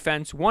great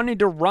defense, wanted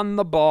to run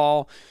the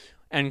ball,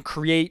 and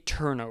create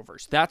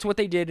turnovers. That's what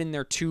they did in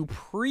their 2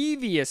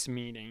 previous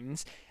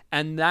meetings,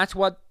 and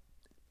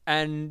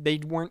they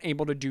weren't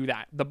able to do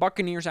that. The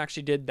Buccaneers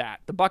actually did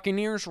that. The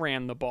Buccaneers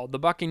ran the ball. The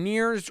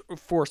Buccaneers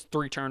forced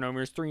 3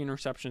 turnovers, 3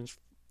 interceptions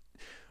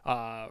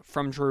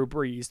from Drew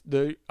Brees.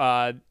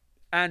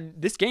 And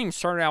this game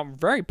started out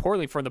very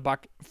poorly for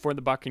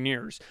the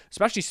Buccaneers,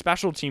 especially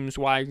special teams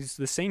wise.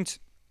 The Saints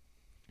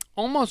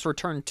almost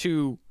returned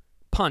 2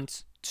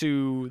 punts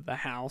to the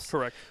house.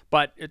 Correct.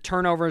 But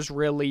turnovers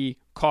really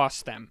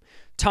cost them.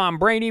 Tom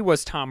Brady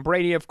was Tom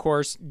Brady, of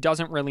course,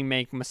 doesn't really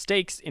make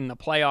mistakes in the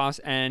playoffs,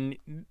 and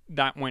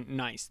that went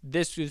nice.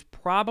 That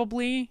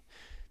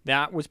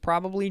was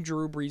probably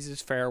Drew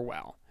Brees'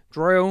 farewell.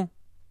 Drew,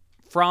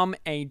 from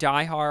a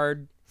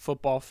diehard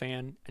football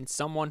fan and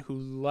someone who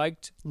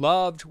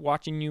loved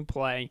watching you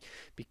play,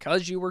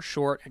 because you were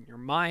short and you're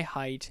my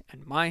height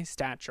and my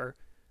stature,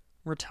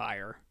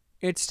 retire.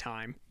 It's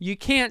time. You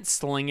can't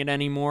sling it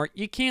anymore.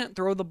 You can't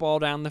throw the ball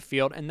down the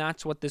field, and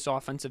that's what this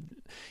offensive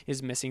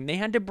is missing. They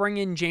had to bring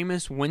in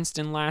Jameis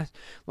Winston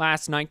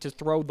last night to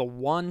throw the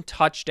 1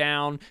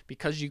 touchdown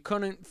because you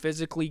couldn't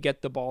physically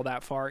get the ball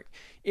that far.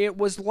 It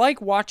was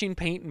like watching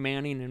Peyton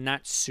Manning in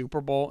that Super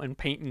Bowl in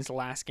Peyton's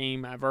last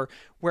game ever,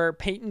 where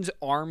Peyton's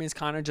arm is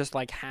kind of just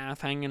like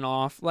half hanging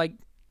off. Like,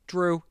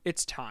 Drew,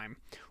 it's time.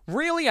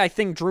 Really, I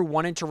think Drew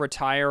wanted to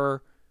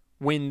retire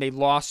when they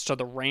lost to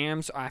the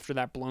Rams after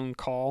that blown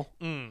call,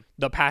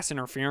 the pass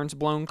interference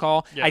blown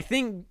call. Yeah. I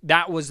think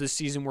that was the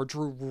season where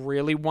Drew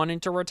really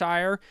wanted to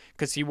retire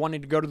because he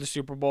wanted to go to the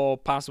Super Bowl,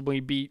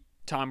 possibly beat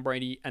Tom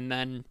Brady, and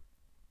then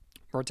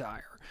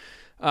retire.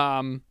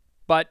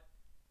 But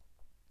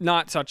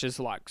not such as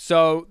luck.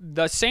 So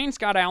the Saints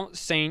got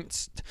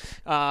out-Saints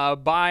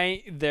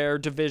by their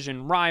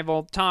division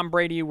rival. Tom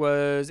Brady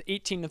was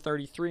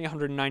 18-33,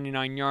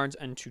 199 yards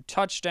and 2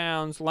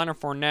 touchdowns. Leonard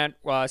Fournette,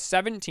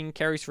 17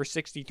 carries for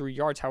 63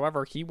 yards.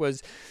 However, he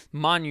was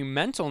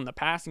monumental in the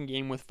passing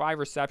game with 5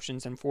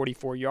 receptions and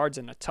 44 yards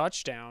and a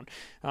touchdown.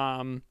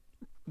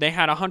 They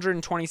had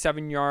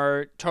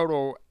 127-yard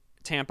total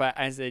Tampa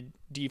as a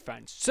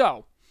defense.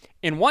 So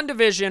in one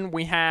division,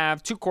 we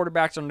have 2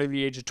 quarterbacks under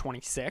the age of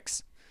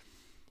 26.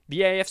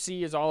 The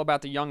AFC is all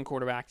about the young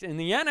quarterbacks. In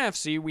the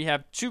NFC, we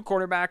have 2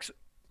 quarterbacks,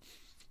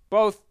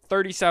 both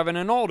 37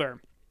 and older.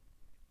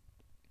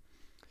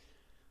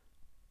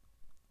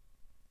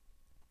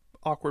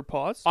 Awkward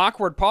pause.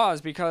 Awkward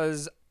pause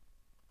because,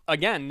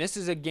 again, this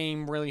is a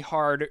game really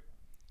hard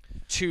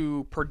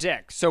to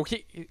predict. So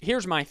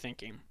here's my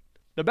thinking.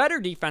 The better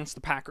defense,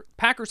 the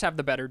Packers have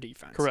the better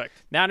defense. Correct.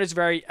 That is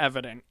very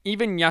evident.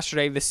 Even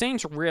yesterday, the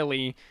Saints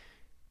really,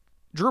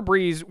 Drew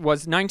Brees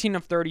was 19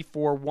 of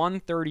 34,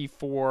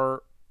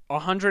 134,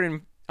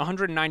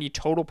 190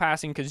 total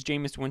passing because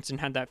Jameis Winston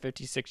had that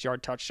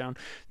 56-yard touchdown,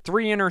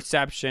 3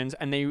 interceptions,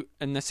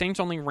 and the Saints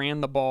only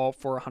ran the ball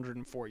for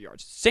 104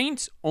 yards.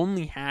 Saints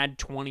only had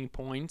 20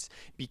 points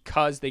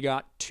because they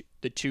got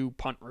the 2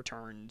 punt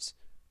returns,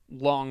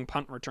 long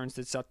punt returns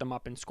that set them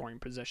up in scoring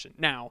position.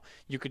 Now,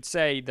 you could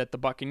say that the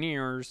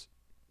Buccaneers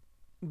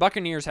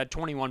had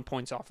 21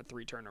 points off of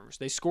 3 turnovers.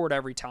 They scored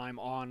every time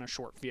on a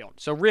short field.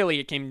 So really,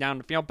 it came down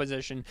to field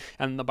position,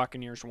 and the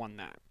Buccaneers won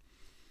that.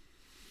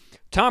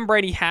 Tom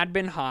Brady had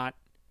been hot,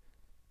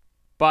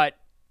 but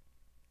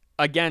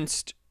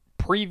against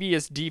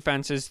previous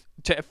defenses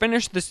to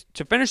finish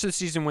the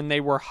season when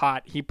they were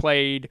hot, he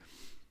played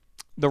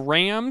the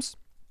Rams,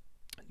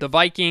 the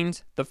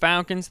Vikings, the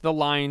Falcons, the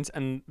Lions,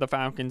 and the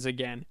Falcons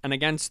again. And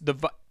against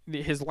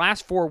his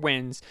last 4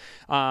 wins,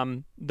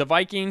 the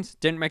Vikings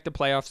didn't make the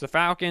playoffs. The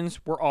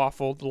Falcons were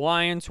awful. The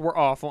Lions were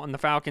awful. And the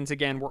Falcons,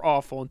 again, were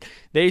awful.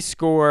 They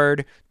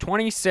scored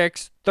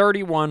 26,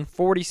 31,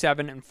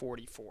 47, and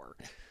 44.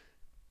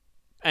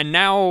 And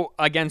now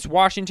against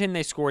Washington,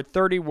 they scored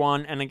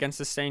 31, and against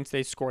the Saints,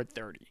 they scored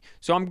 30.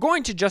 So I'm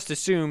going to just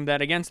assume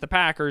that against the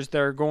Packers,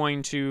 they're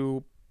going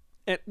to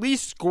at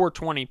least score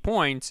 20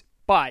 points,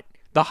 but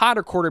the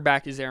hotter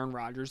quarterback is Aaron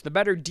Rodgers. The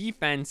better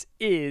defense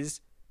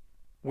is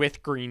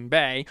with Green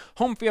Bay.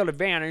 Home field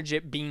advantage,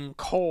 it being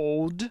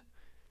cold,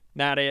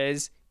 that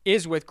is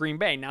with Green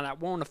Bay. Now, that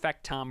won't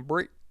affect Tom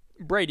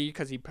Brady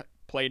because he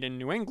played in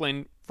New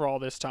England for all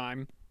this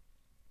time,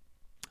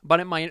 but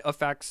it might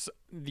affect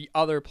the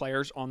other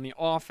players on the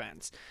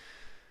offense.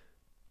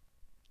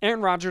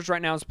 Aaron Rodgers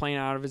right now is playing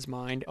out of his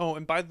mind. Oh,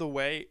 and by the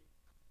way,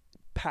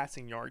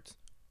 passing yards.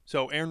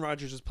 So Aaron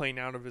Rodgers is playing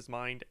out of his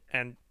mind,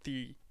 and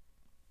the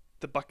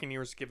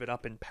Buccaneers give it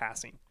up in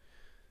passing.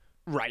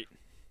 Right.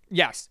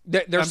 Yes.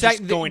 I'm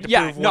just going to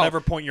prove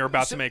whatever point you're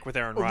about to make with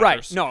Aaron Rodgers.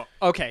 Right. No.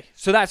 Okay.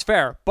 So that's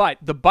fair. But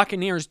the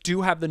Buccaneers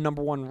do have the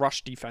number 1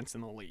 rush defense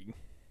in the league.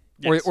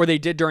 Yes. Or they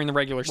did during the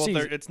regular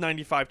season. It's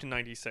 95 to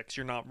 96.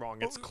 You're not wrong.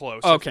 It's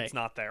close. Okay. If it's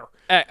not there.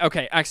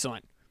 Okay.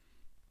 Excellent.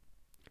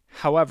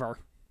 However,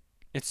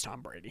 it's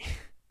Tom Brady.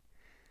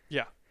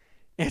 Yeah.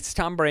 It's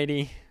Tom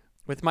Brady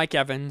with Mike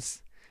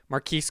Evans,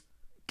 Marquise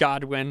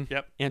Godwin,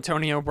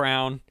 Antonio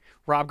Brown,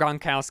 Rob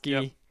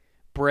Gronkowski,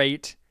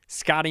 Brait,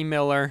 Scotty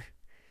Miller.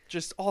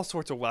 Just all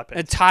sorts of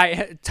weapons.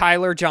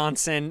 Tyler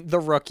Johnson, the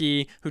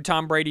rookie, who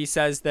Tom Brady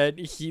says that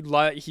he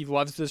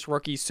loves this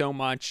rookie so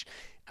much.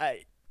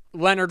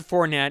 Leonard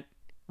Fournette,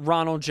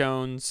 Ronald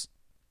Jones.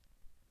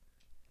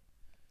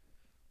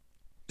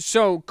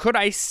 So could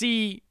I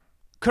see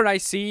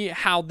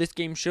how this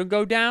game should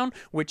go down,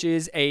 which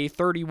is a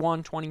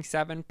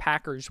 31-27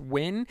 Packers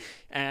win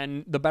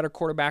and the better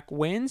quarterback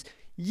wins?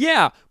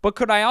 Yeah, but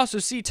could I also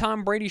see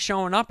Tom Brady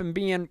showing up and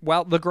being,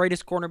 the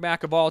greatest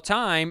quarterback of all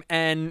time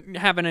and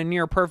having a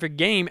near perfect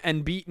game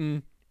and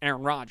beating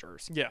Aaron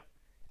Rodgers? Yeah.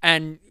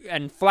 And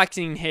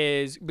flexing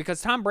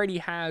because Tom Brady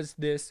has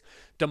this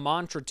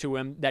mantra to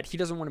him that he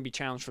doesn't want to be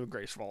challenged for the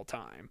greatest of all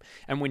time.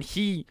 And when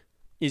he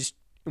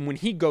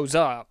goes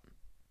up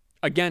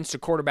against a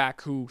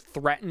quarterback who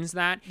threatens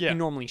that, he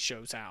normally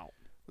shows out.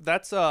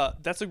 That's a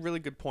really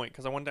good point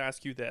because I wanted to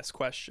ask you this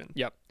question.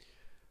 Yep.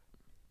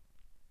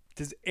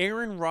 Does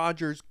Aaron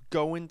Rodgers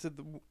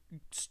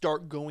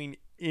start going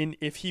in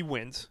if he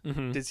wins?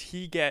 Mm-hmm. Does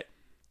he get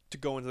to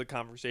go into the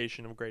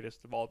conversation of greatest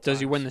of all time? Does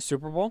he win the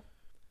Super Bowl?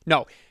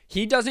 No,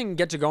 he doesn't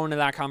get to go into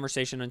that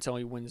conversation until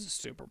he wins the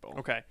Super Bowl.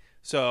 Okay,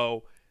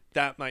 so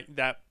that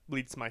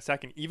leads to my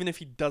second. Even if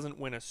he doesn't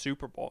win a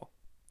Super Bowl,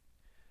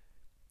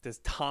 does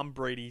Tom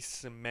Brady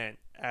cement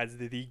as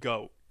the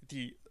GOAT,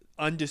 the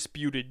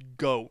undisputed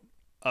GOAT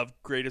of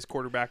greatest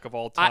quarterback of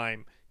all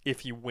time if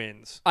he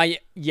wins?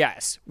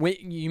 Yes.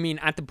 You mean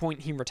at the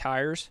point he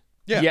retires?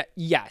 Yeah.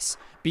 Yes,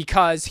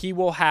 because he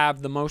will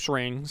have the most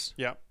rings.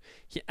 Yeah.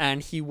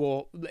 And he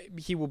will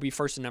be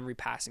first in every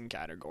passing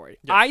category.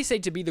 Yeah. I say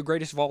to be the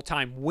greatest of all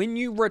time, when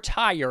you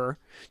retire,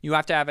 you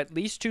have to have at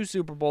least 2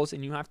 Super Bowls,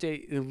 and you have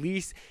to at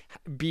least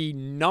be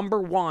number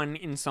 1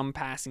 in some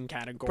passing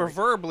category.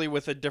 Preferably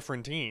with a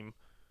different team.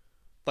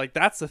 Like,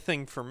 that's the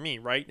thing for me,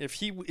 right? If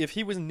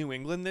he was in New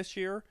England this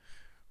year,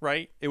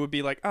 right, it would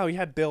be like, oh, he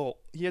had Bill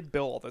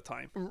all the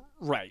time.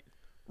 Right.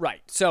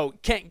 So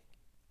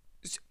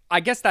I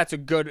guess that's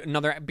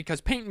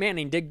because Peyton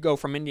Manning did go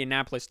from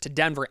Indianapolis to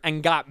Denver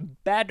and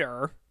got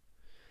better.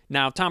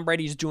 Now, Tom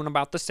Brady's doing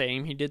about the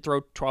same. He did throw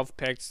 12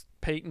 picks.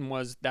 Peyton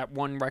was that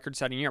one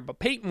record-setting year. But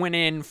Peyton went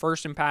in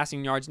first in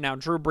passing yards. Now,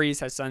 Drew Brees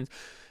has since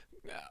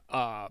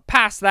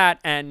passed that,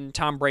 and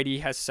Tom Brady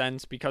has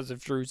since, because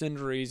of Drew's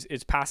injuries,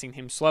 is passing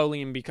him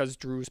slowly. And because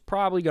Drew's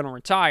probably going to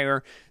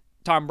retire,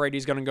 Tom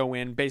Brady's going to go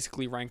in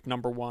basically ranked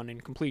number 1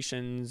 in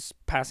completions,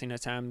 passing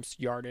attempts,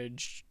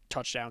 yardage,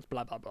 touchdowns,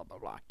 blah, blah, blah, blah,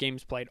 blah.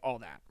 Games played, all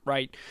that,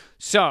 right?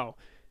 So,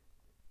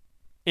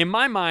 in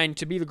my mind,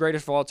 to be the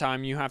greatest of all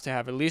time, you have to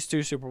have at least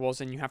 2 Super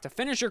Bowls, and you have to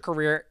finish your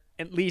career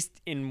at least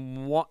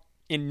in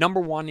number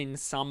 1 in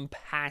some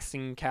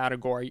passing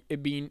category.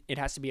 It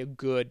has to be a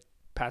good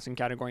passing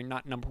category,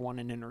 not number 1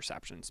 in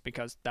interceptions,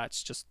 because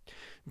that's just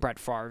Brett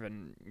Favre,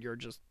 and you're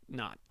just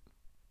not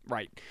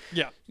right.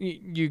 Yeah.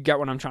 You get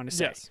what I'm trying to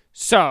say. Yes.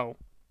 So,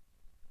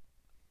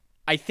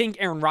 I think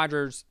Aaron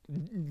Rodgers,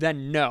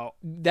 then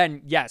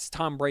yes,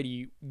 Tom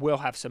Brady will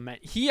have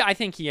cement. I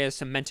think he has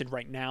cemented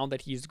right now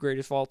that he's the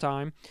greatest of all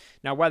time.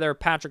 Now, whether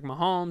Patrick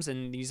Mahomes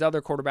and these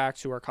other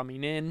quarterbacks who are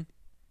coming in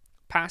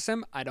pass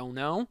him, I don't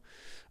know.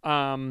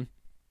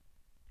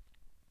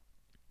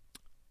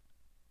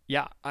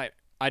 Yeah, I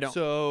don't.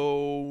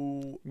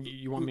 So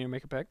You want me to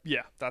make a pick?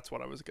 yeah, that's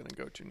what I was gonna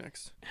go to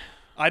next.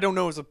 I don't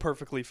know is a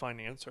perfectly fine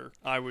answer.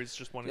 I was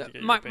just wanting to get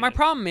your My opinion.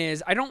 problem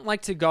is I don't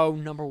like to go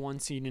number 1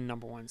 seed and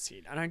number 1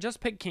 seed, and I just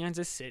picked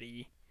Kansas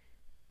City.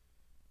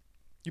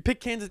 You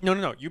pick Kansas.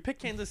 No. You pick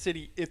Kansas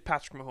City if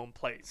Patrick Mahomes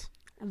plays.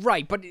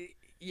 Right, but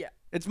yeah,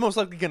 It's most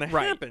likely going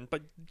Right. to happen.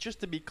 But just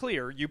to be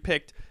clear, you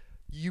picked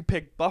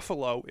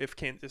Buffalo if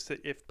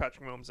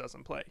Patrick Mahomes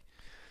doesn't play.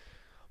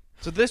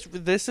 So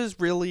this is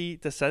really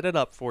to set it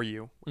up for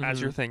you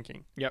as you're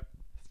thinking. Yep.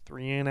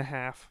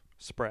 3.5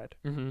 spread.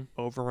 Mm-hmm.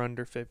 Over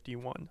under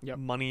 51. Yep.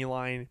 Money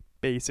line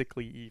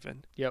basically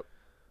even. Yep.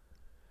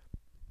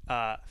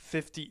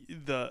 50.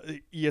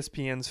 The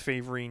ESPN's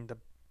favoring the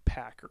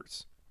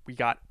Packers. We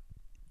got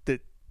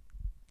the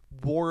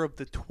War of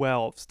the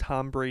 12s.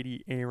 Tom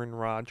Brady, Aaron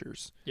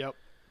Rodgers. Yep.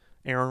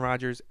 Aaron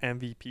Rodgers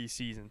MVP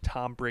season.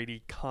 Tom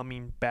Brady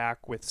coming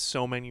back with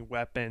so many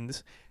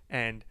weapons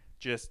and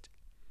just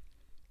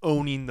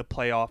owning the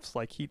playoffs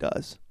like he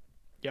does.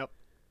 Yep.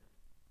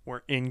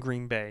 We're in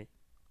Green Bay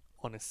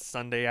on a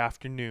Sunday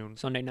afternoon,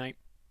 Sunday night.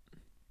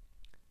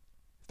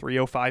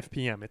 3:05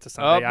 p.m. It's a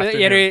Sunday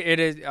afternoon. It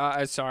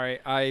is. Sorry,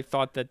 I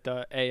thought that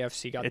the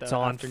AFC got It's the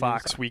on afternoon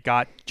Fox. slot. We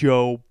got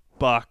Joe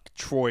Buck,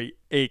 Troy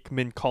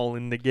Aikman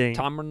calling the game.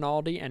 Tom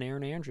Rinaldi and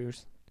Aaron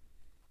Andrews.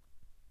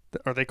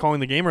 Are they calling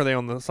the game or are they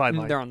on the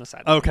sideline? They're on the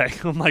side. Okay.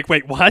 I'm like,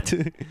 wait, what?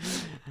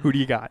 Who do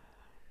you got?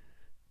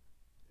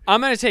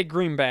 I'm gonna take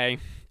Green Bay.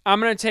 I'm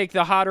gonna take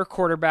the hotter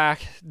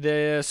quarterback,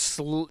 the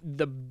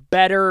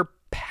better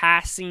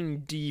passing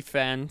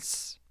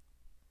defense,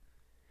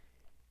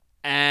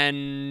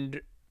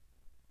 and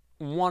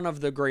one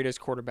of the greatest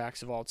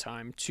quarterbacks of all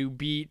time to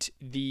beat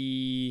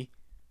the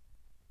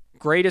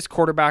greatest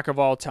quarterback of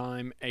all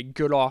time, a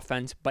good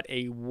offense, but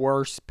a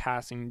worse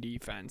passing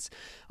defense.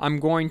 I'm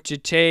going to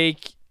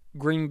take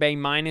Green Bay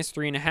minus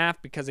 3.5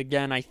 because,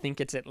 again, I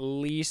think it's at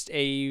least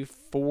a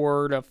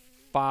 4 to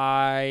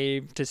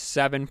 5 to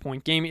 7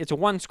 point game. It's a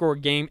 1-score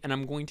game, and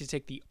I'm going to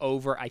take the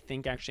over. I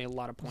think actually a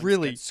lot of points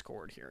Really? get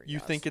scored here. You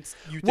yes. think it's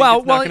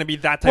Well, not going to be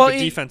that type of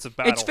defensive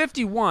battle? It's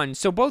 51,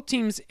 so both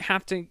teams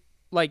have to,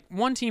 like,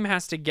 one team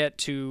has to get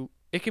to,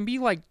 it can be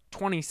like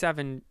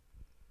 27.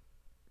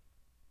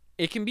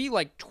 It can be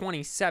like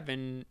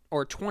 27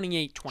 or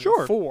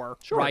 28-24,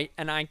 Sure. right?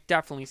 And I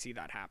definitely see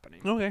that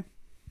happening. Okay.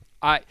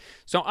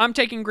 So I'm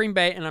taking Green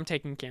Bay and I'm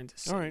taking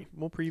Kansas City. All right.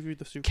 We'll preview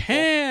the Super Bowl.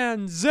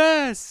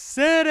 Kansas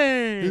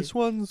City. This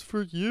one's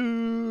for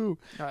you.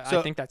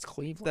 I think that's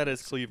Cleveland. That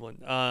is Cleveland.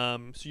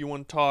 So you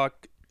want to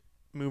talk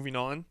moving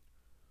on?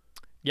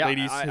 Yeah.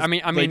 Ladies,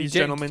 ladies,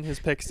 gentlemen, his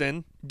picks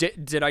in.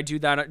 Did I do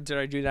that? Did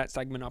I do that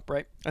segment up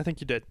right? I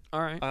think you did.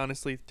 All right. I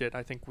honestly did.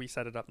 I think we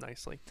set it up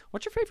nicely.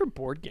 What's your favorite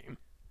board game?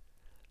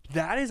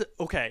 That is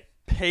okay.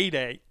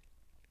 Payday,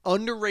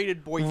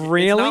 underrated board game.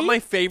 Really? It's not my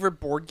favorite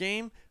board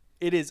game.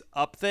 It is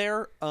up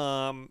there.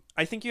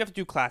 I think you have to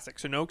do classic,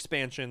 so no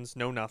expansions,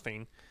 no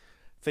nothing.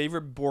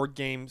 Favorite board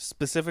game,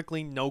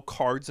 specifically no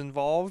cards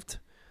involved,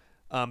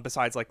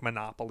 besides like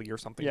Monopoly or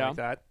something like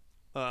that.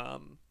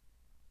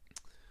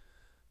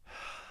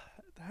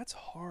 That's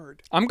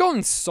hard. I'm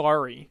going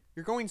Sorry.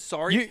 You're going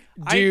Sorry?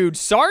 Dude,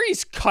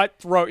 Sorry's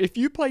cutthroat. If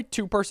you play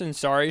two-person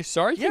Sorry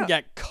can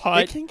get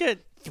cut It can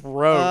get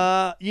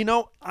throat.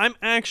 I'm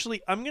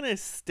gonna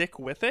stick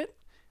with it,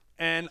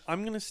 and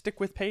I'm gonna stick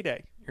with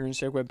Payday. You're going to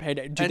stick with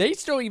Payday. Do And they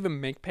still even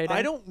make Payday?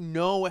 I don't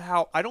know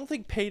how. I don't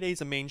think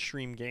Payday's a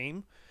mainstream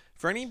game.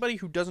 For anybody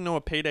who doesn't know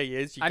what Payday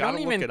is, you I gotta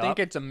don't look even it think up.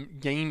 it's a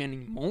game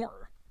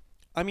anymore.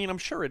 I mean, I'm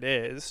sure it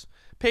is.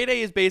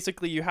 Payday is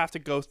basically you have to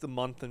go through the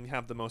month and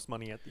have the most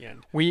money at the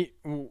end.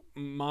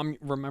 Mom,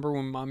 remember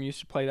when Mom used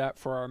to play that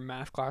for our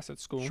math class at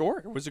school?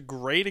 Sure, it was a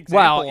great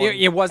example. Well,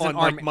 it wasn't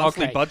on, our like,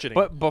 monthly okay, budgeting.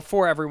 But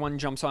before everyone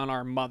jumps on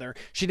our mother,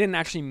 she didn't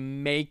actually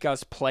make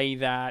us play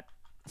that.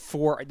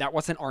 That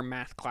wasn't our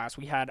math class.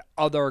 We had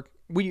other.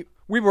 We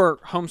were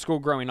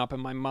homeschooled growing up,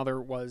 and my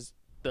mother was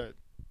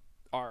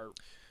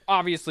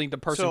obviously the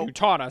person who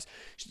taught us.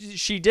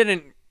 She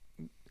didn't.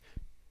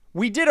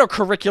 We did a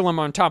curriculum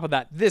on top of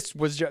that. This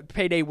was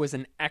Payday was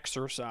an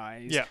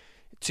exercise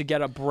to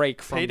get a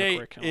break from Payday the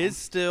curriculum. is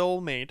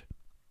still made.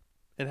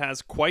 It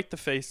has quite the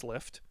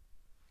facelift.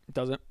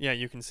 Does it? Yeah,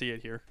 you can see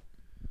it here.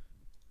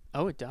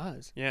 Oh, it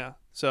does. Yeah.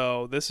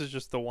 So this is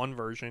just the one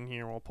version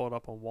here. We'll pull it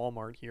up on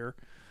Walmart here.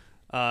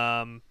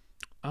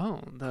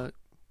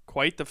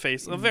 quite the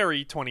face. A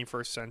very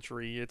 21st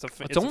century. It's It's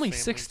a only family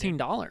game.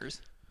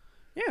 $16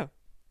 Yeah.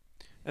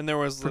 And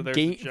there's for a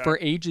Jack- for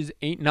ages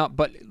 8 and up.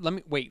 But let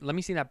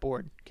me see that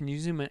board. Can you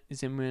zoom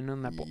in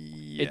on that board?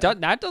 Yeah.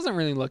 That doesn't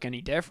really look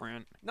any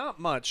different. Not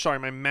much. Sorry,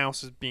 my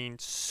mouse is being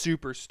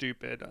super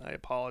stupid. I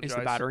apologize. Is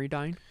the battery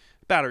dying?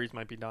 Batteries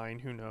might be dying.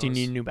 Who knows? Do you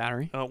need a new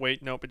battery? Oh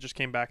wait, nope. It just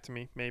came back to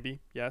me.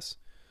 Maybe yes.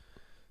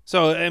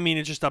 So I mean,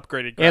 it just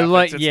upgraded graphics. It not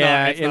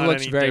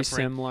looks any very different.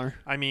 similar.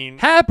 I mean,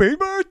 Happy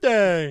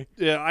birthday!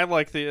 yeah, I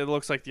like the. It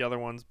looks like the other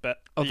one's better.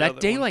 Oh, that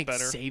daylight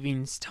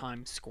savings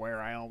Times Square,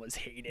 I always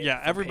hated.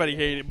 Yeah, everybody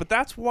hated it, but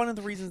that's one of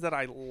the reasons that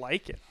I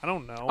like it. I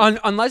don't know.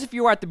 Unless if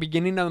you were at the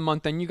beginning of the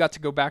month, then you got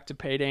to go back to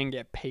payday and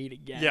get paid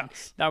again.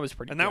 Yes. That was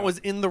pretty and good. that was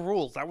in the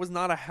rules. That was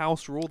not a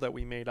house rule that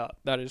we made up.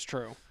 That is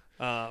true.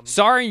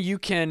 Sorry,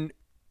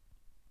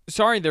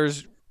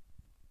 there's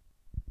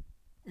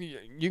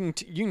you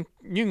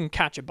can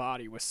catch a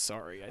body with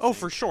Sorry. I think.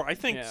 for sure. I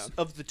think Yeah.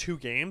 of the two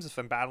games, if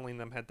I'm battling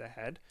them head to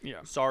head,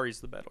 Yeah. Sorry's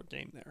the better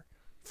game there,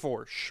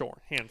 for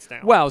sure, hands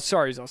down. Well,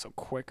 Sorry's also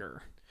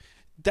quicker.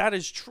 that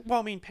is true. Well,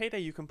 I mean, Payday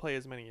you can play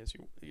as many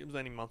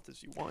month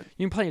as you want.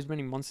 You can play as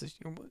many months as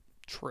you.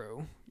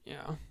 True.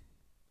 Yeah.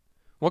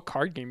 What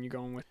card game you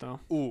going with though?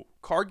 Ooh,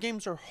 card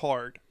games are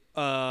hard.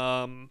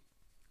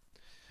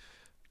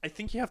 I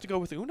think you have to go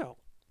with Uno.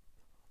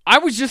 I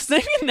was just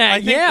thinking that. I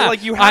think, yeah.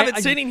 like you have it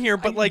sitting here,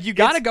 but like you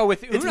gotta it's- go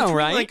with it's Uno, between,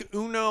 right? Like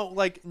Uno,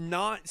 like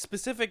not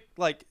specific.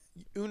 Like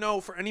Uno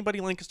for anybody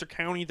in Lancaster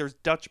County. There's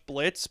Dutch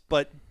Blitz,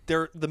 but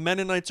the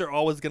Mennonites are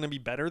always going to be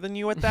better than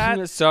you at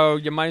that. So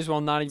you might as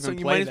well not even. So you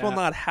play might as well that.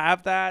 not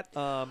have that. The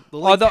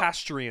Although-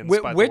 Lancastrians.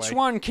 by the Which way.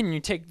 one can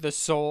you take the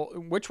soul?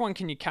 Which one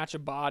can you catch a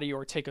body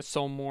or take a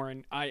soul more?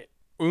 And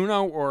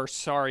Uno or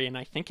Sorry, and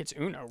I think it's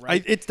Uno,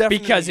 right? It's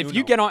definitely because if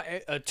you Uno. get on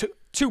a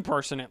two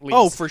person at least.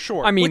 Oh, for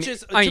sure. I mean, which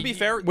is to be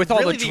fair, with all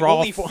really the draw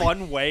only for-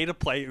 fun way to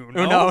play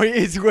Uno. Uno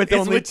is with It's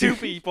only with two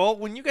people.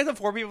 When you guys have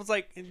four people, it's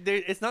like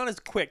it's not as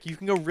quick. You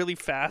can go really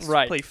fast.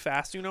 Right. Play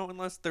fast Uno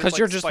unless there's because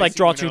you're just like spicy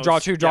draw two, Unos. draw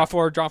two, draw Yeah.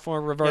 four, draw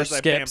four, reverse, Yeah,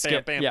 skip, bam,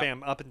 skip, bam, yeah.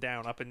 bam, up and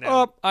down, up and down.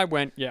 Oh, I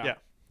went, yeah. Yeah.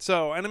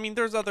 So, and I mean,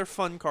 there's other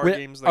fun card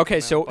games. That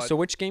Okay, come out, so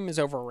which game is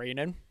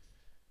overrated?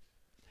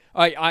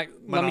 Let me tell you,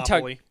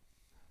 Monopoly.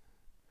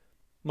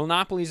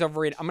 Monopoly's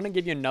overrated. I'm gonna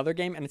give you another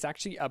game, and it's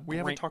actually a. We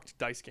haven't talked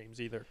dice games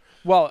either.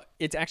 Well,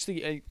 it's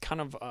actually a kind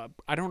of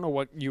I don't know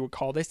what you would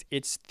call this.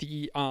 It's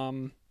the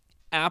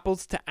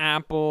Apples to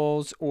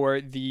Apples or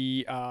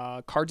the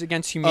Cards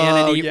Against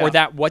Humanity yeah. or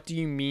that What Do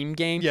You Meme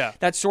game. Yeah.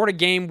 That sort of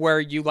game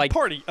where you like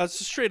Party, a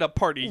straight up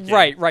party game.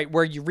 right,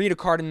 where you read a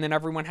card and then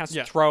everyone has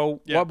Yeah. to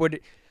throw Yeah. what would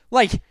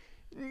like.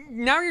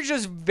 Now you're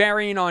just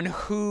varying on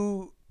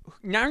who.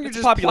 Now you're It's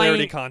just a popularity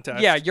playing,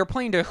 contest. Yeah, you're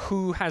playing to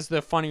who has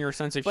the funnier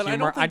sense of But I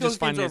humor. don't think those just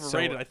find games are it so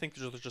overrated. I think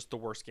they're just the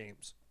worst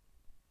games.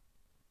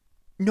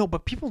 No,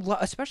 but people love,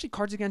 especially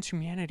Cards Against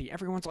Humanity.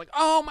 Everyone's like,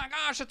 "Oh my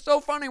gosh, it's so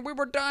funny. We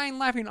were dying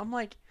laughing." I'm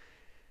like,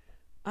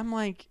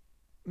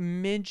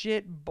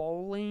 midget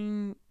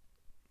bowling,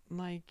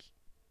 like,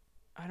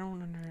 I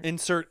don't understand.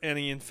 Insert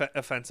any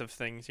offensive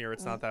things here.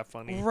 It's not that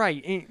funny.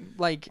 Right,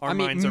 Our I minds are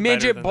mean, better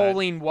midget than that.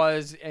 bowling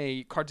was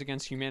a Cards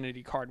Against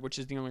Humanity card, which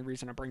is the only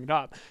reason I bring it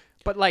up.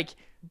 But like,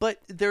 But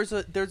there's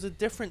a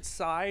different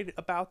side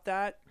about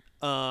that.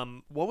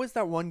 What was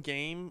that one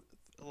game?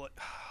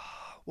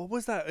 What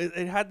was that?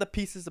 It had the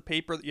pieces of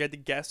paper that you had to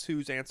guess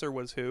whose answer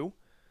was who.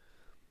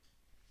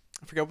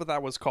 I forget what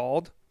that was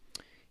called.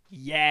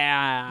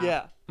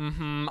 yeah,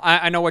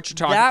 I know what you're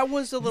talking. That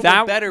was a little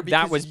That- bit better that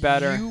because was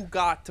better. you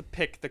got to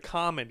pick the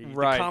comedy.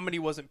 Right. The comedy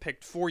wasn't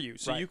picked for you.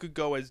 So Right. you could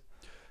go as,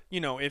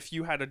 if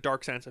you had a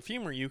dark sense of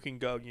humor, you can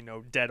go,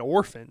 Dead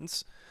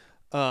Orphans.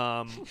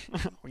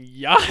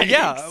 Yikes.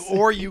 Yeah,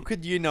 or you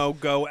could,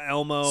 go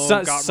Elmo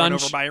got run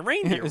over by a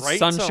reindeer, right?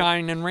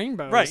 Sunshine and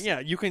rainbows. Right, yeah,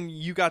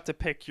 you got to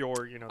pick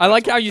your, I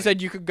like that how sort you of thing.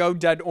 said you could go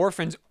Dead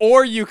Orphans,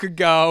 or you could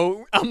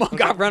go Elmo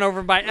got run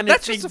over by, and That's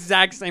it's the just a-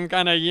 exact same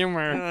kind of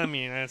humor. I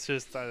mean, that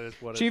is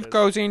what Chief it is.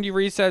 Coach Andy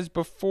Reid says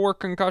before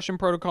concussion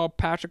protocol,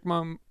 Patrick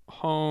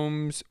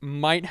Mahomes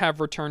might have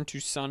returned to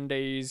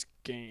Sunday's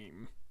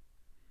game.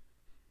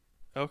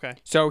 Okay.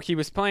 So he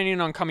was planning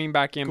on coming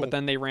back in, Cool. but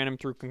then they ran him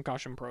through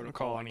concussion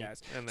protocol, I and he-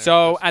 guess. and there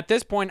So it is. at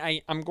this point,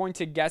 I'm going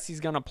to guess he's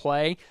going to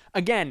play.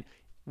 Again,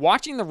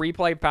 watching the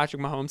replay of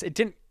Patrick Mahomes,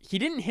 he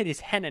didn't hit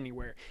his head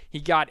anywhere. He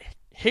got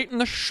hit in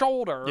the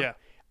shoulder. Yeah.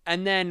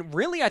 And then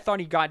really I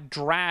thought he got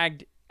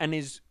dragged and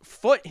his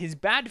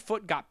bad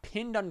foot got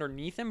pinned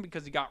underneath him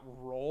because he got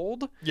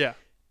rolled. Yeah.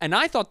 And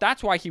I thought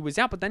that's why he was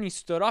out, but then he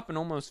stood up and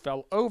almost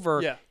fell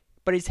over. Yeah.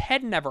 But his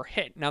head never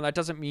hit. Now that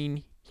doesn't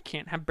mean he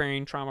can't have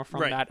brain trauma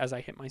from Right. that, as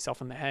I hit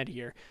myself in the head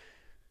here.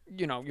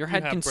 Your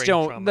head have can brain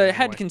still trauma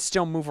head anyway. can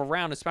still move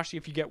around, especially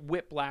if you get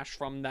whiplash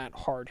from that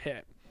hard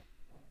hit.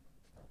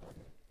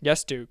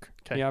 Yes, Duke.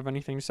 Do 'Kay. you have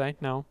anything to say?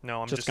 No.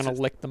 No, I'm just gonna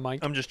lick the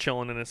mic. I'm just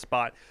chilling in a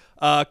spot.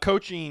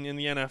 Coaching in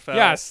the NFL.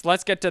 Yes,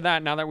 let's get to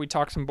that now that we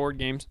talked some board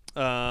games.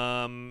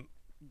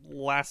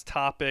 Last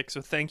topic.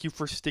 So thank you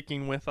for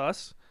sticking with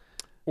us.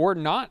 Or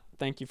not.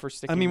 Thank you for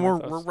sticking I mean,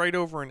 with we're us. right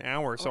over an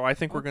hour, so I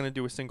think we're oh. going to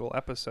do a single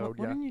episode.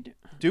 What Yeah. didn't you do?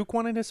 Duke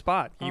wanted his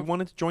spot. He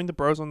wanted to join the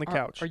bros on the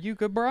couch. Are you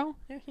good, bro?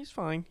 Yeah, he's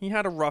fine. He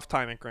had a rough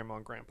time at Grandma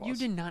and Grandpa's. You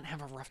did not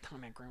have a rough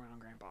time at Grandma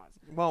and Grandpa's.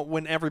 Well,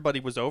 when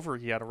everybody was over,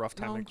 he had a rough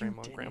time No, at you Grandma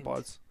and didn't.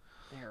 Grandpa's.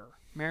 There.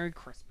 Merry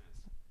Christmas.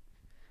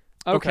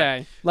 Okay.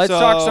 Okay. Let's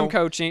talk some So-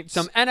 coaching.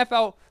 Some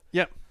NFL.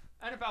 Yep.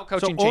 NFL So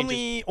coaching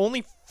changes.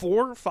 only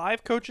 4 or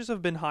 5 coaches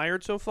have been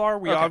hired so far.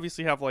 We Okay.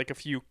 obviously have like a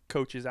few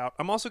coaches out.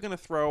 I'm also going to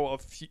throw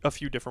a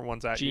few different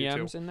ones at you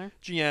GMs too. in there.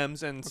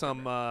 GMs and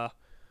some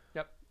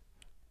Yep.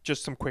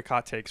 just some quick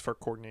hot takes for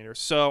coordinators.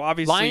 So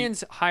obviously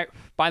Lions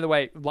By the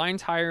way,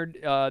 Lions hired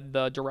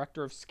the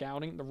director of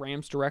scouting, the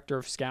Rams director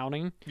of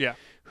scouting, yeah.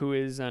 who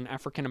is an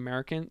African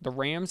American. The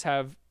Rams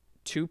have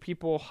 2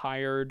 people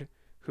hired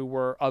who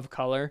were of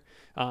color,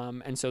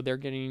 and so they're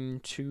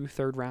getting 2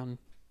 third-round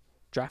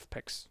draft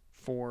picks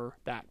for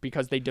that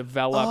because they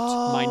developed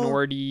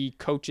minority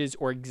coaches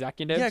or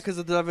executives. Yeah, because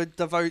of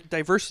the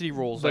diversity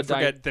rules. I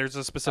forget. There's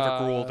a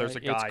specific rule. There's a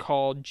guy. It's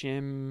called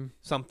Jim.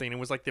 Something. It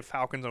was like the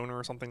Falcons owner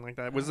or something like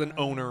that. It was an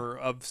owner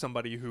of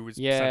somebody who was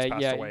Yeah, since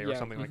passed yeah, away or yeah,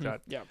 something like mhm,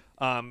 that.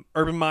 Yeah.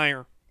 Urban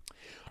Meyer,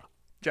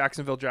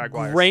 Jacksonville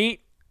Jaguars.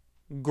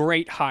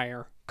 Great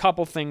hire.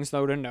 Couple things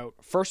though to note.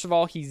 First of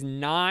all, he's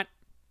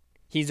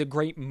a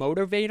great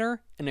motivator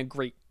and a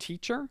great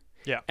teacher.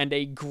 Yeah. And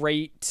a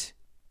great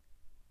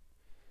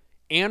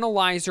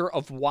analyzer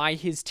of why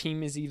his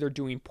team is either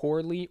doing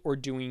poorly or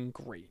doing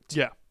great.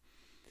 Yeah.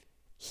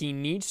 He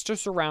needs to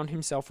surround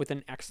himself with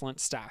an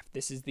excellent staff.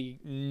 This is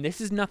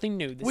nothing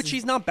new.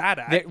 He's not bad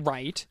at.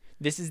 Right.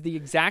 This is the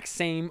exact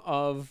same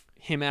of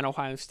him at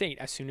Ohio State.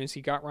 As soon as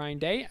he got Ryan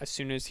Day, as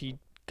soon as he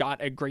got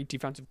a great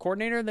defensive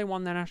coordinator, they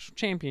won the national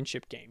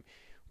championship game.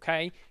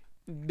 Okay?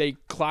 They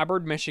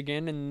clobbered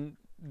Michigan and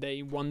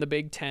they won the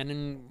Big Ten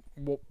and,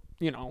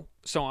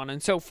 so on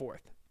and so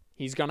forth.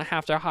 He's going to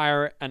have to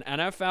hire an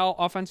NFL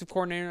offensive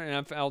coordinator,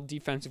 an NFL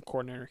defensive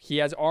coordinator. He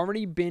has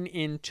already been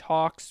in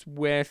talks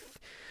with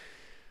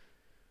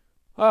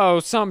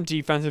some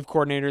defensive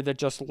coordinator that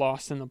just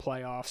lost in the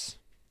playoffs.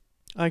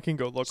 I can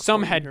go look.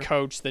 Some for you head here.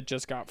 coach that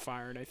just got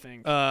fired, I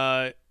think.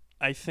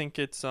 I think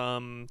it's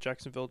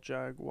Jacksonville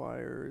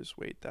Jaguars.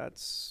 Wait,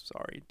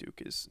 sorry.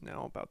 Duke is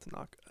now about to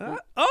knock.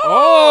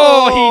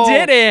 Oh, he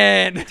did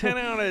it. 10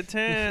 out of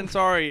 10.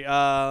 Sorry.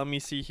 Let me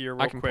see here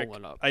real I can quick. pull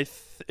it up.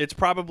 It's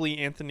probably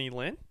Anthony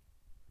Lynn.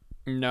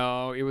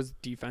 No, it was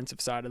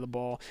defensive side of the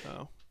ball.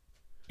 Oh.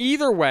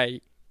 Either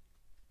way,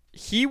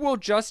 he will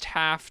just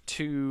have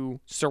to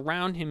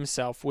surround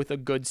himself with a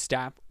good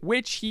staff,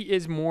 which he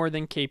is more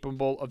than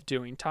capable of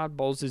doing. Todd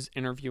Bowles is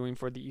interviewing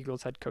for the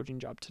Eagles head coaching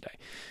job today.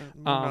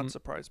 I'm not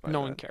surprised by that.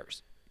 No one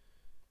cares.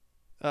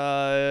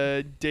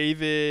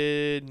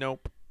 David,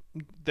 nope.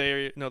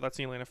 That's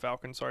the Atlanta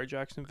Falcons. Sorry,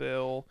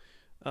 Jacksonville.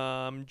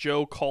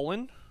 Joe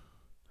Cullen,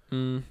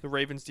 the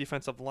Ravens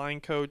defensive line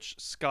coach.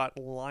 Scott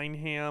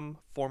Lineham,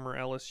 former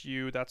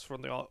LSU. That's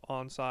from the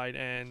onside.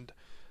 And,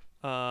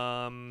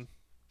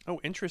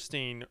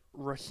 interesting.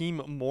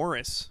 Raheem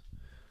Morris.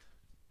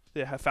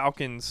 The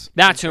Falcons.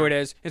 That's who it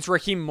is. It's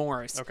Raheem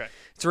Morris. Okay.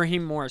 It's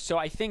Raheem Morris. So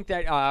I think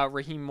that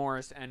Raheem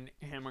Morris and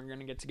him are going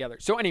to get together.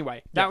 So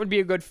anyway, that would be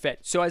a good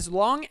fit. So as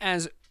long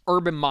as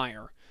Urban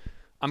Meyer,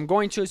 I'm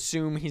going to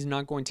assume he's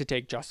not going to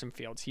take Justin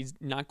Fields. He's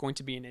not going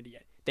to be an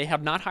idiot. They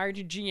have not hired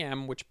a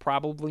GM, which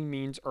probably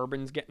means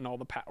Urban's getting all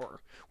the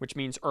power, which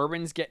means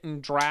Urban's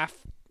getting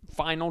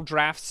final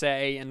draft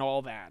say and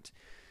all that,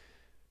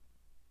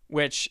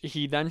 which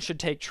he then should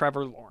take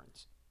Trevor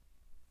Lawrence.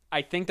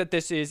 I think that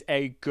this is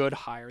a good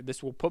hire.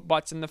 This will put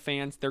butts in the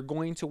fans. They're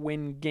going to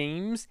win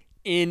games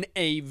in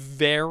a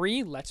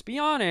very, let's be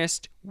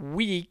honest,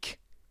 weak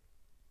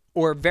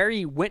or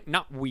very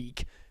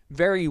winnable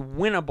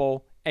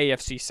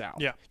AFC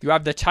South. Yeah. You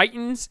have the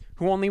Titans,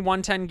 who only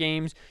won 10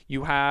 games.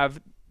 You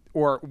have,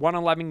 or won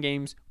 11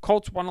 games.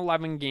 Colts won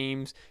 11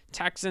 games.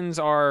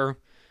 Texans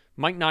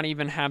might not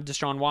even have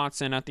Deshaun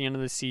Watson at the end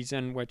of the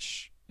season,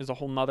 which is a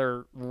whole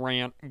nother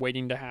rant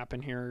waiting to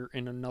happen here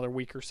in another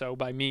week or so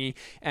by me.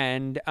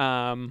 And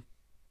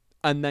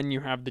then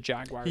you have the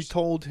Jaguars.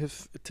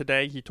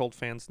 Today he told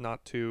fans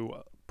not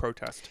to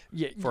protest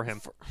for him.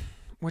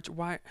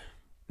 Why?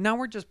 Now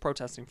we're just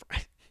protesting for.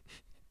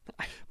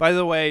 By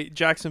the way,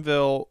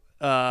 Jacksonville.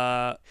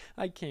 I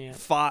can't.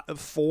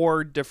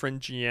 4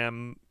 different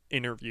GM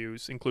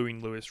interviews,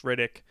 including Louis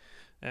Riddick,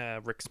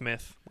 Rick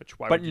Smith.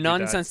 But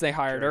none since they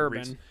hired Jerry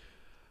Urban. Reese.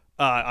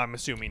 I'm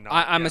assuming not.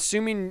 I'm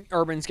assuming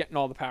Urban's getting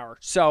all the power.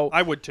 So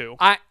I would too.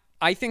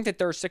 I think that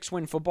they're a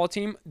 6-win football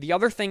team. The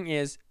other thing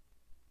is,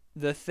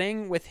 the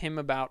thing with him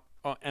about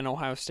an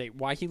Ohio State,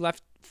 why he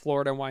left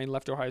Florida, why he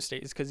left Ohio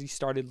State, is because he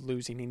started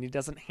losing, and he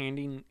doesn't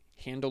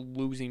handle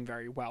losing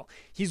very well.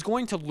 He's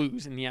going to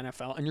lose in the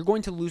NFL, and you're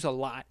going to lose a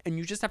lot, and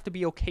you just have to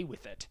be okay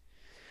with it.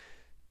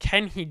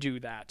 Can he do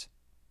that?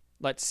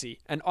 Let's see.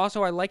 And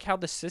also, I like how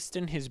the cyst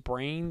in his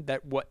brain,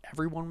 that what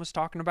everyone was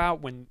talking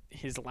about when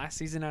his last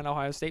season at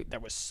Ohio State,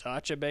 that was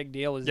such a big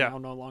deal, is now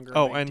no longer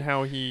a big deal.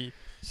 How he...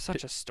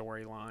 Such a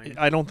storyline.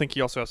 I don't think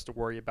he also has to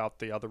worry about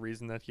the other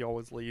reason that he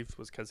always leaves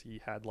was because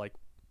he had,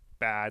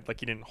 bad. Like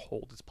he didn't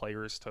hold his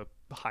players to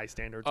high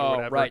standards or Oh,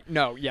 whatever. right.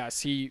 No,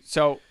 yes.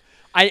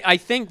 I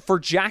think for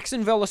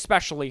Jacksonville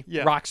especially,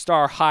 Yeah.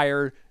 Rockstar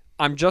hire.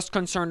 I'm just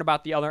concerned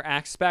about the other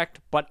aspect,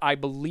 but I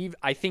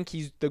think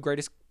he's the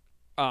greatest.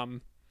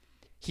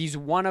 He's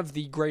one of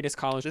the greatest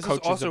college This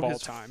coaches is also of all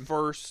his time.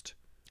 first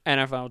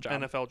NFL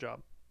job. NFL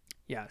job.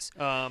 Yes.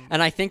 Um,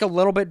 And I think a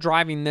little bit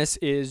driving this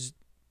is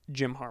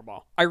Jim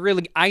Harbaugh.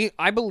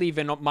 I believe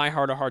in my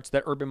heart of hearts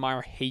that Urban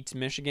Meyer hates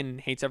Michigan and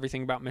hates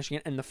everything about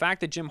Michigan. And the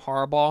fact that Jim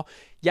Harbaugh,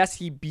 yes,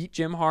 he beat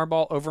Jim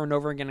Harbaugh over and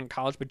over again in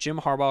college, but Jim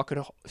Harbaugh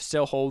could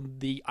still hold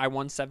the I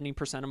won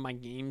 70% of my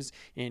games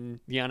in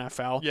the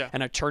NFL. Yeah.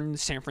 And I turned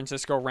San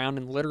Francisco around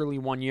in literally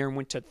 1 year and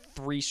went to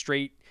 3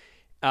 straight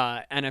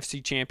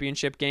NFC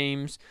championship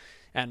games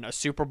and a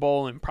Super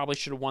Bowl, and probably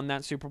should have won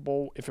that Super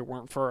Bowl if it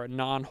weren't for a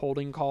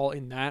non-holding call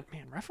in that.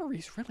 Man,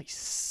 referees really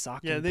suck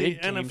yeah, in the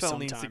big games NFL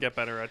needs to sometimes. get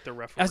better at the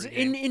referee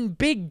game. In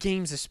big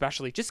games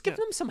especially. Just give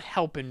them some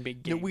help in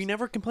big Yeah, games. we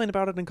never complain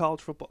about it in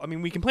college football. I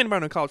mean, we complain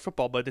about it in college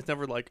football, but it's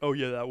never like, oh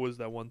yeah, that was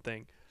that one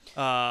thing.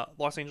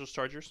 Los Angeles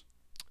Chargers.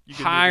 You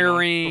can move on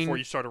Hiring- before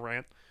you start a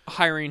rant.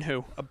 Hiring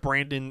who?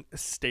 Brandon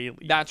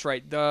Staley, That's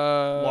right. The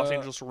Los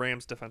Angeles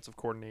Rams defensive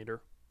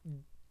coordinator.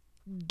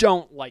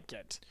 don't like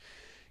it.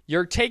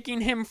 You're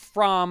taking him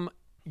from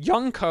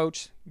young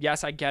coach.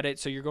 Yes, I get it.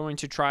 So you're going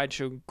to try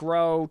to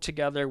grow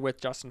together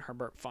with Justin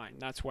Herbert. Fine.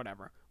 That's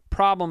whatever.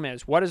 Problem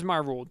is, what is my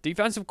rule?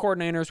 Defensive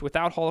coordinators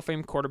without Hall of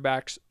Fame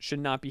quarterbacks should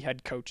not be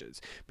head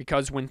coaches.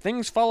 Because when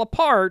things fall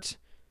apart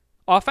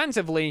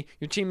offensively,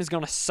 your team is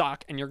going to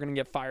suck and you're going to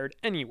get fired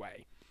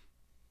anyway.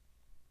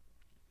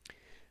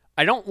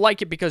 I don't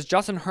like it because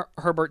Justin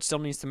Herbert still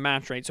needs to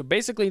match rate. So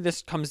basically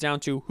this comes down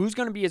to who's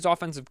going to be his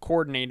offensive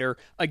coordinator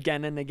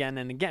again and again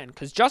and again.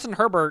 Because Justin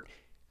Herbert,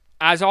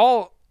 as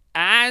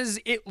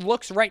it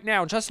looks right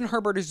now, Justin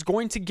Herbert is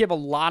going to give a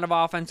lot of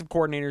offensive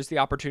coordinators the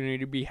opportunity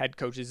to be head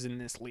coaches in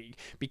this league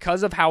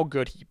because of how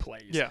good he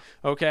plays. Yeah.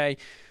 Okay.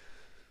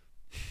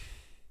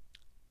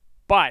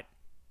 But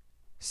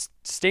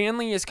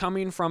Stanley is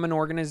coming from an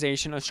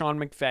organization of Sean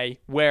McVay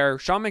where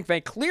Sean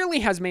McVay clearly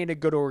has made a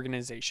good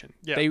organization.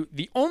 Yeah.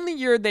 The only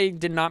year they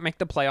did not make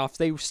the playoffs,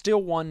 they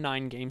still won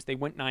 9 games. They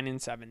went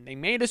 9-7. They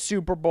made a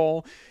Super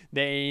Bowl.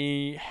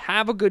 They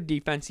have a good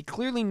defense. He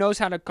clearly knows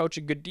how to coach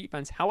a good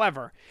defense.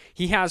 However,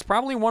 he has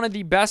probably one of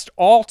the best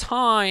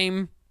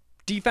all-time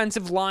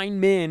defensive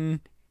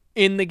linemen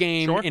in the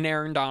game in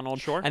Aaron Donald.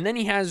 Sure. And then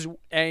he has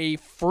a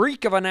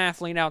freak of an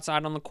athlete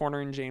outside on the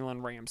corner in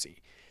Jalen Ramsey.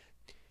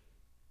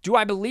 Do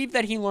I believe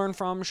that he learned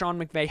from Sean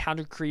McVay how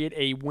to create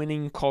a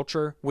winning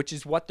culture, which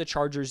is what the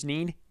Chargers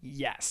need?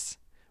 Yes.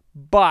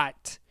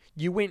 But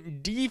you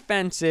went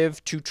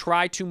defensive to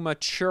try to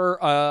mature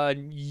a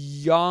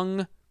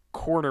young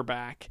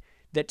quarterback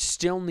that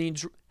still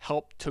needs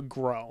help to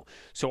grow.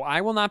 So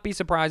I will not be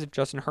surprised if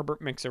Justin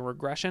Herbert makes a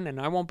regression,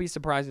 and I won't be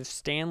surprised if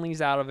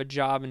Stanley's out of a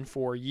job in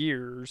 4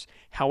 years.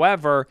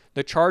 However,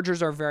 the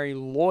Chargers are very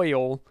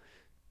loyal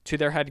to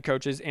their head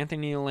coaches.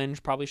 Anthony Lynn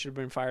probably should have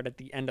been fired at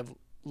the end of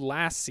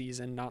last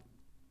season, not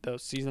the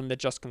season that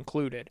just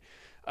concluded.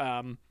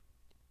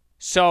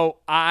 So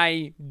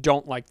I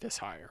don't like this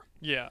hire.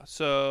 Yeah.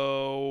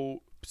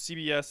 So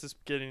CBS is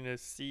getting a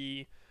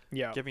C.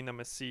 Yeah. Giving them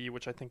a C,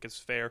 which I think is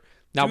fair.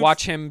 Now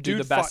watch him do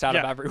the best out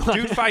of everyone.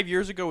 Dude 5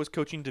 years ago was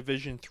coaching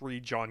Division III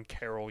John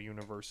Carroll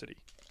University.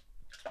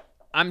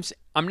 I'm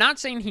not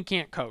saying he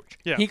can't coach.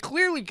 Yeah. He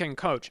clearly can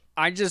coach.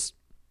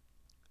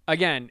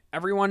 Again,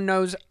 everyone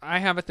knows I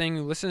have a thing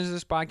who listens to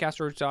this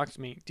podcast or talks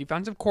to me.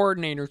 Defensive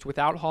coordinators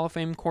without Hall of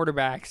Fame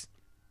quarterbacks,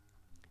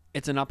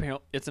 it's an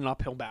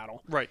uphill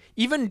battle. Right.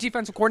 Even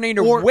defensive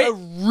coordinator Or with a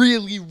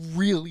really,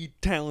 really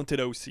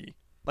talented OC.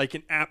 Like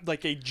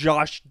a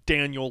Josh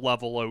Daniel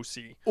level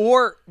OC.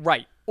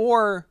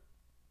 Or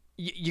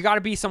you got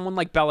to be someone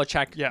like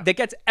Belichick that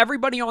gets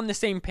everybody on the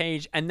same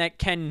page and that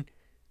can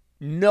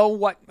know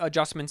what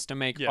adjustments to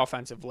make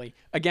offensively.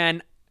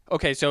 Again,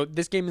 okay, so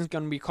this game is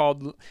going to be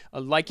called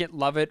Like It,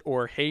 Love It,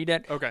 or Hate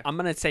It. Okay. I'm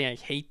going to say I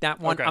hate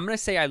that one. Okay. I'm going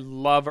to say I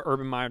love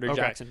Urban Meyer to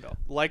Okay. Jacksonville.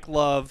 Like,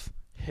 love,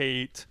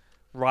 hate,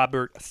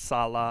 Robert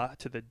Saleh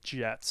to the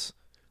Jets.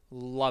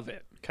 Love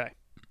it. Okay.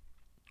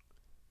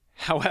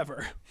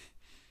 However,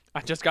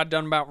 I just got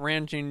done about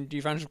ranting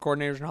defensive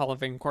coordinators and Hall of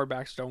Fame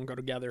quarterbacks don't go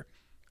together.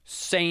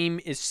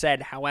 Same is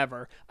said,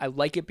 however, I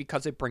like it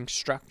because it brings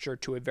structure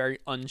to a very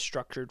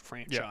unstructured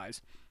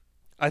franchise.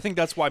 I think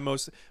that's why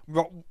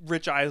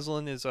Rich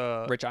Eisen is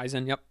a Rich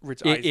Eisen, yep.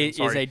 Rich Eisen, is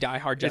sorry. a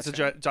diehard Jets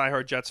fan.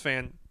 diehard Jets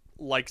fan.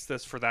 Likes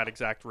this for that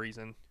exact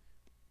reason.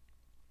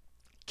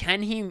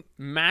 Can he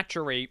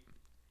maturate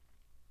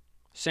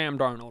Sam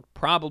Darnold?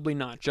 Probably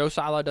not. Joe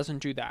Saleh doesn't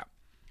do that.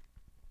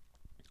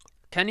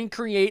 Can he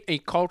create a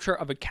culture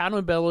of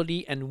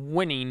accountability and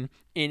winning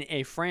in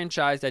a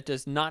franchise that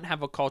does not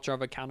have a culture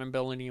of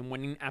accountability and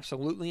winning?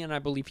 Absolutely, and I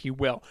believe he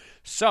will.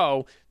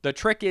 So the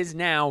trick is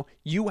now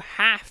you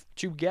have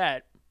to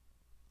get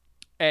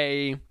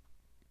an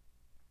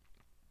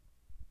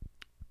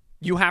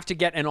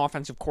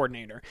offensive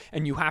coordinator,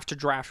 and you have to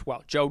draft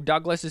well. Joe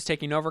Douglas is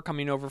taking over,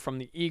 coming over from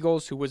the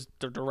Eagles, who was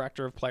the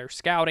director of player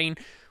scouting,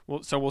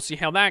 So we'll see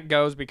how that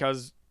goes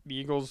because the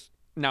Eagles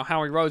now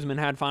Howie Roseman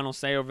had final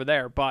say over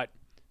there, but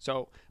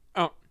so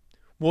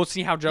we'll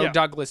see how Joe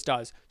Douglas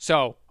does.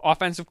 So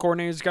offensive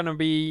coordinator is going to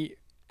be,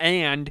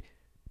 and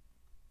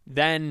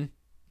then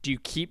do you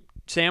keep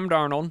Sam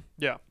Darnold?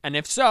 Yeah. And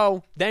if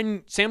so,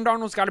 then Sam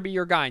Darnold's got to be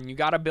your guy, and you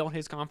got to build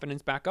his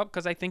confidence back up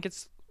because I think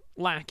it's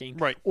lacking.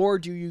 Right. Or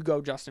do you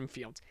go Justin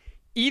Fields?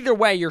 Either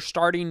way, you're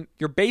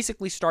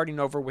basically starting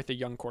over with a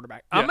young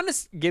quarterback. Yeah. I'm going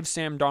to give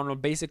Sam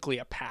Darnold basically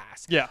a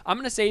pass. Yeah. I'm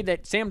going to say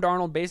that Sam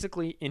Darnold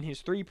basically in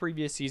his 3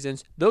 previous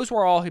seasons, those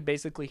were all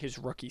basically his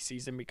rookie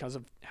season because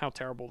of how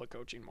terrible the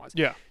coaching was.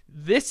 Yeah.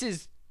 This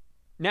is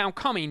now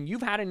coming.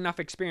 You've had enough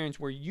experience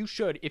where you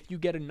should, if you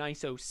get a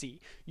nice OC,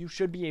 you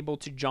should be able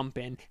to jump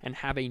in and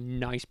have a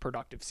nice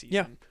productive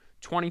season. Yeah.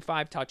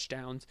 25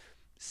 touchdowns,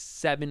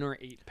 7 or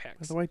 8 picks.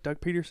 By the way,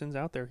 Doug Peterson's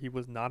out there. He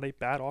was not a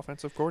bad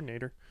offensive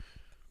coordinator.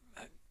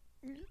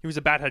 He was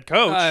a bad head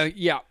coach.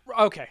 Yeah.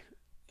 Okay.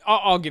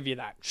 I'll give you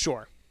that.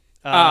 Sure.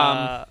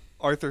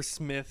 Arthur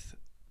Smith,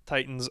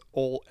 Titans'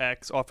 old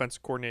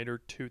ex-offensive coordinator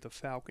to the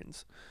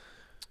Falcons.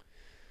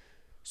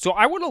 So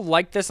I would have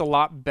liked this a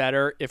lot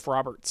better if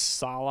Robert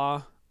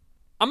Saleh.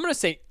 I'm gonna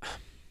say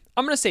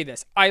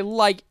this. I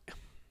like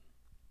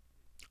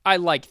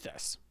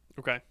this.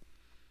 Okay.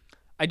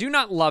 I do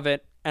not love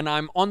it, and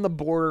I'm on the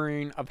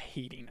bordering of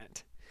hating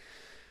it.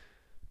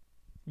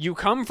 You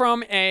come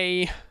from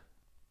a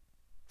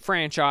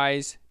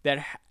franchise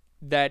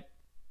that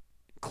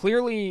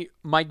clearly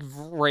Mike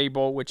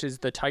Vrabel, which is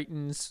the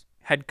Titans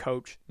head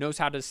coach, knows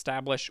how to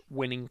establish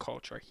winning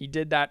culture. He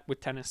did that with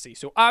Tennessee.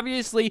 So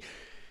obviously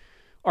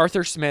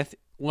Arthur Smith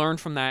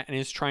learned from that and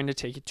is trying to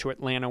take it to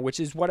Atlanta, which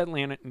is what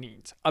Atlanta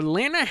needs.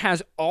 Atlanta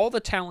has all the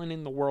talent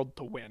in the world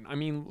to win. I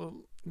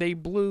mean, they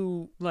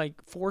blew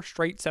like 4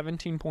 straight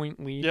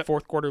 17-point lead,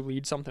 fourth quarter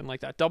lead, something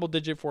like that.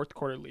 Double-digit fourth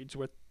quarter leads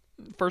with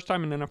first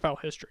time in NFL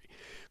history.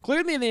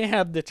 Clearly they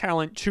have the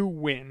talent to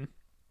win.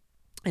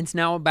 It's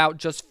now about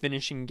just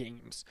finishing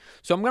games.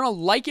 So I'm going to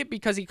like it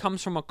because he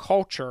comes from a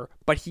culture,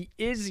 but he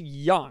is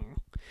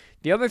young.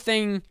 The other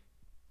thing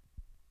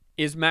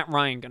is Matt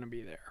Ryan going to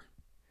be there.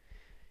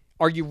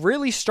 Are you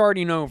really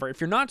starting over?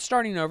 If you're not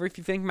starting over, if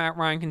you think Matt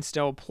Ryan can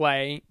still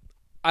play,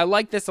 I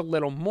like this a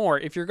little more.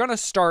 If you're going to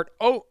start,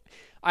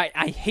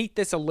 I hate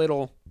this a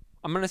little.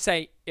 I'm going to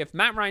say if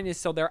Matt Ryan is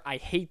still there, I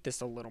hate this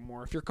a little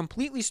more. If you're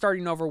completely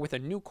starting over with a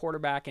new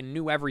quarterback and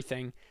new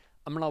everything,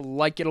 I'm going to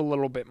like it a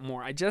little bit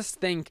more. I just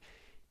think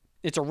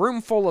it's a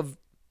room full of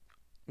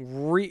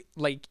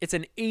it's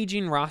an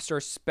aging roster,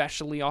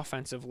 especially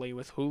offensively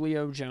with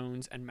Julio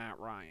Jones and Matt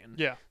Ryan.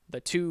 Yeah.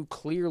 The 2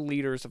 clear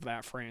leaders of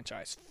that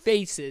franchise,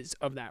 faces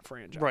of that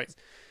franchise. Right.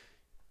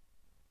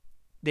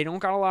 They don't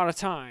got a lot of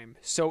time.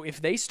 So if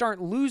they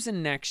start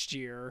losing next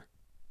year,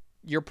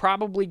 you're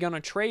probably going to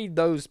trade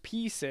those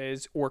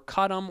pieces or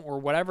cut them or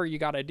whatever you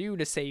got to do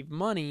to save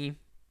money.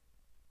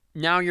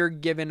 Now you're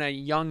giving a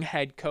young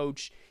head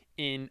coach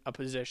in a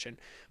position.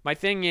 My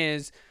thing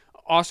is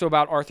also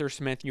about Arthur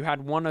Smith. You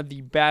had one of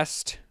the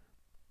best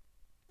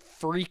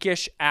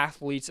freakish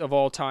athletes of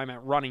all time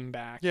at running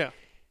back. Yeah.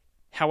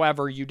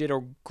 However, you did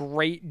a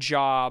great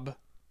job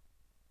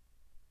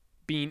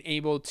being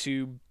able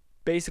to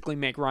basically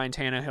make Ryan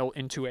Tannehill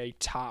into a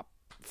top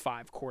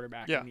 5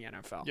 quarterback in the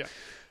NFL. Yeah.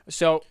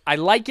 So I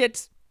like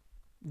it,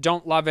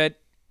 don't love it,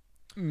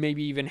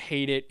 maybe even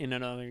hate it in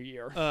another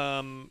year.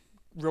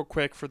 Real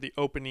quick for the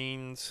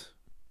openings,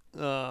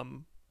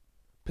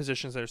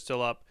 positions that are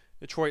still up.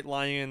 Detroit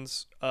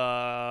Lions,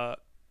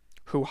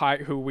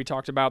 who we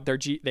talked about,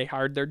 they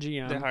hired their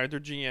GM. They hired their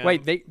GM.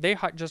 Wait, they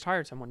just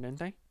hired someone, didn't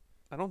they?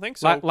 I don't think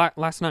so.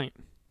 Last night.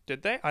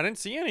 Did they? I didn't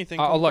see anything.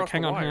 Look,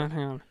 hang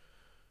on.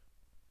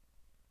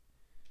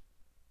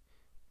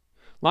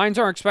 Lions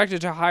are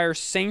expected to hire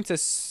Saints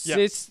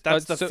assist.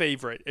 That's the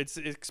favorite. It's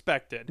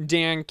expected.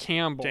 Dan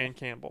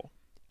Campbell.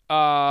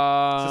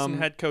 Assistant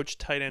head coach,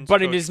 tight end.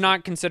 But it is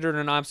not considered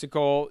an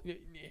obstacle.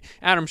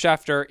 Adam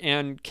Schefter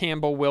and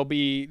Campbell will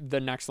be the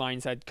next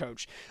Lions head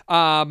coach.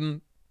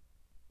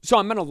 So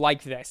I'm going to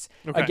like this.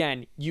 Okay.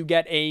 Again, you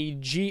get a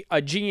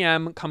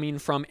GM coming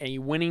from a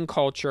winning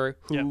culture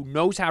who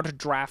knows how to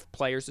draft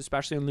players,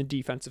 especially on the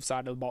defensive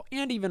side of the ball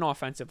and even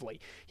offensively.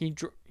 He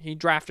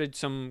drafted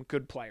some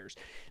good players.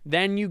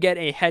 Then you get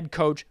a head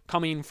coach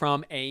coming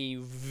from a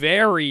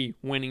very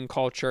winning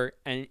culture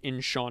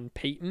in Sean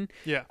Payton.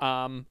 Yeah.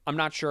 I'm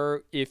not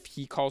sure if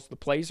he calls the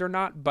plays or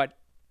not, but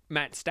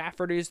Matt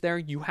Stafford is there.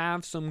 You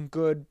have some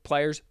good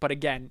players. But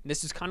again,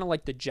 this is kind of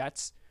like the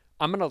Jets.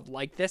 I'm going to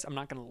like this. I'm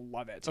not going to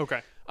love it.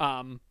 Okay.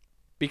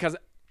 Because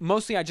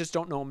mostly I just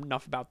don't know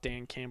enough about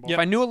Dan Campbell. Yep.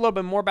 If I knew a little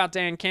bit more about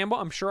Dan Campbell,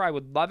 I'm sure I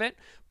would love it.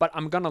 But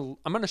I'm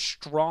gonna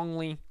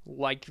strongly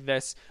like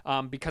this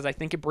because I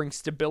think it brings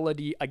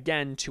stability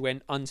again to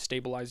an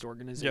unstabilized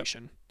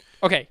organization. Yep.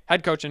 Okay,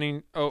 head coach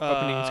openings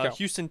go.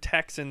 Houston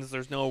Texans,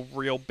 there's no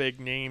real big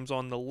names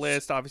on the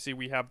list. Obviously,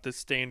 we have the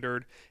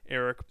standard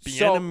Eric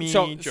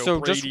Bieniemy, Joe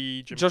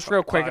Brady, Jim just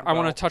real quick, Cladwell. I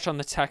want to touch on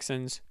the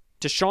Texans.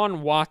 Deshaun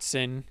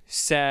Watson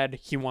said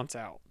he wants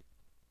out.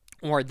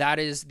 or that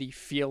is the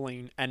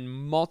feeling, and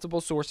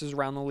multiple sources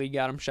around the league,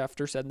 Adam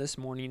Schefter said this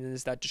morning,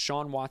 is that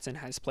Deshaun Watson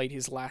has played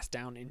his last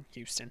down in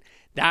Houston.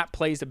 That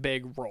plays a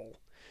big role.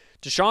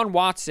 Deshaun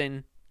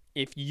Watson,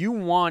 if you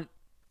want...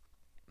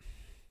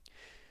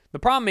 The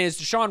problem is,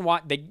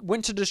 they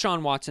went to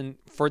Deshaun Watson,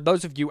 for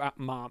those of you,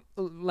 Mom,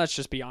 let's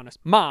just be honest.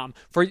 Mom,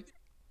 for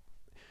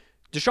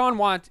Deshaun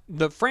Watson,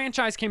 the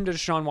franchise came to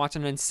Deshaun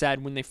Watson and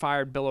said when they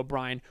fired Bill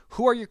O'Brien,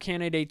 who are your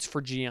candidates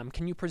for GM?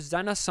 Can you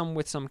present us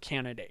with some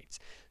candidates?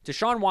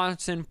 Deshaun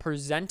Watson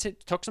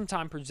took some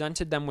time,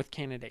 presented them with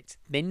candidates.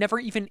 They never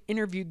even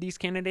interviewed these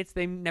candidates.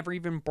 They never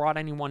even brought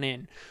anyone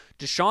in.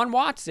 Deshaun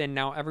Watson,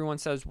 now everyone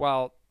says,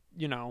 well,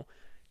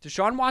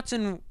 Deshaun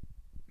Watson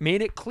made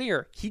it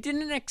clear he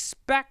didn't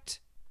expect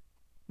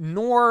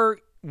nor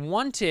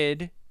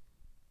wanted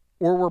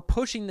or were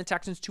pushing the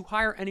Texans to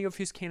hire any of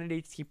his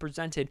candidates he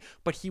presented,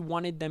 but he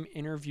wanted them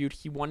interviewed.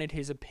 He wanted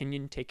his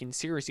opinion taken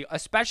seriously,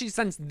 especially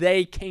since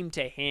they came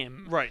to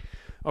him. Right.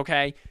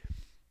 Okay?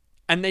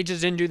 And they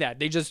just didn't do that.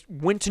 They just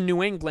went to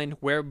New England,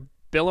 where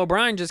Bill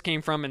O'Brien just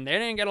came from, and they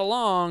didn't get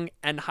along,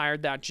 and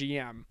hired that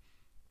GM.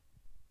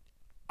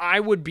 I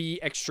would be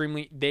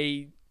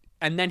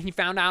and then he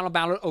found out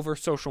about it over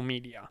social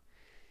media.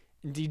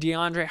 The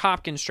DeAndre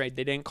Hopkins trade,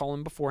 they didn't call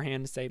him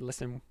beforehand to say,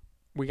 listen,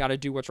 we got to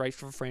do what's right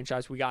for the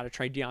franchise. We got to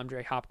trade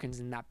DeAndre Hopkins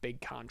in that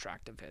big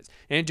contract of his.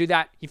 They didn't do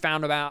that. He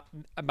found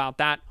about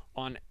that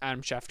on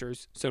Adam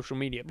Schefter's social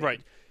media page.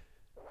 Right.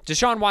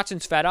 Deshaun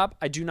Watson's fed up.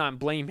 I do not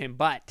blame him,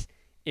 but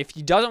if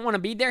he doesn't want to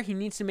be there, he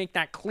needs to make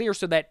that clear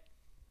so that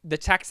the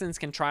Texans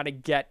can try to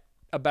get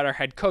a better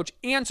head coach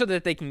and so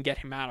that they can get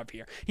him out of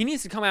here. He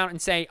needs to come out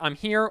and say, I'm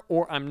here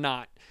or I'm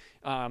not.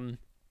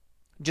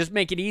 Just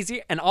make it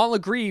easy, and I'll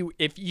agree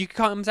if he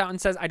comes out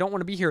and says, I don't want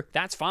to be here,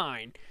 that's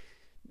fine.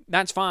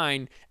 That's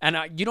fine. And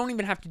you don't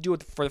even have to do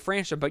it for the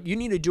franchise, but you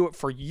need to do it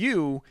for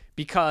you,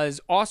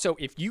 because also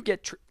if you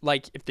get,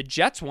 if the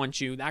Jets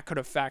want you, that could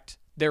affect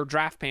their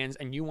draft plans,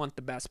 and you want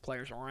the best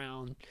players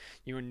around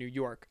you in New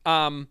York.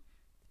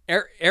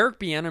 Eric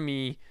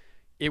Bieniemy,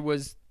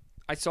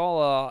 I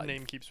saw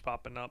name keeps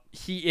popping up.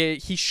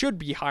 He should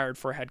be hired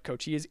for a head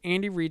coach. He is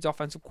Andy Reid's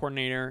offensive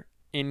coordinator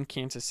in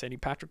Kansas City.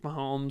 Patrick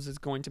Mahomes is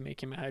going to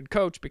make him a head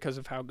coach because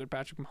of how good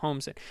Patrick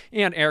Mahomes is.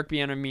 And Eric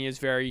Bieniemy is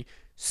very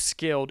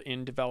skilled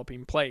in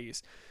developing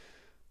plays.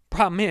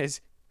 Problem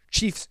is,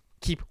 Chiefs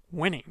keep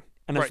winning.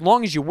 And as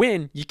long as you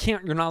win,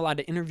 you're not allowed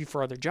to interview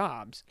for other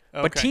jobs.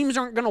 Okay. But teams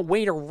aren't going to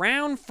wait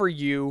around for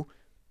you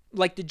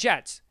like the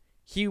Jets.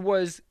 He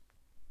was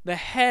the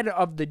head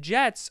of the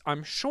Jets,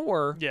 I'm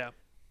sure. Yeah.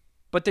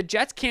 But the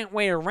Jets can't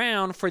wait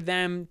around for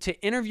them to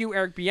interview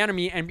Eric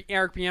Bieniemy and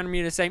Eric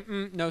Bieniemy to say,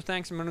 no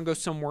thanks, I'm going to go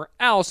somewhere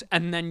else,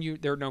 and then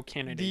there are no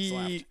candidates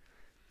left.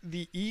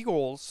 The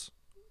Eagles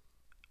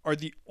are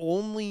the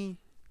only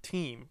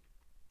team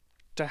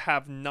to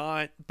have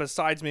not,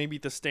 besides maybe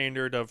the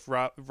standard of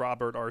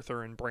Robert,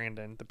 Arthur, and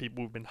Brandon, the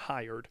people who've been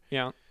hired,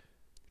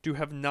 to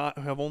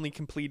have only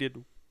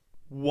completed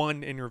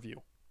one interview.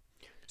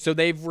 So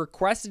they've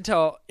requested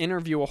to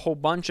interview a whole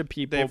bunch of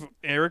people.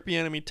 Eric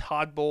Bieniemy,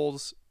 Todd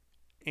Bowles,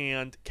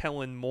 and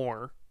Kellen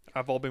Moore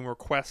have all been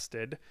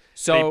requested.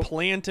 So they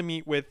plan to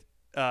meet with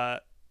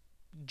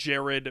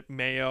Jared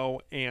Mayo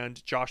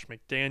and Josh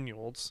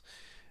McDaniels,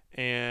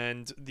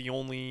 and the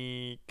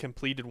only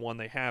completed one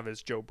they have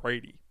is Joe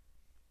Brady.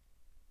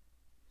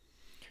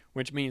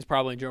 Which means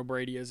probably Joe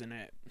Brady isn't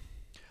it.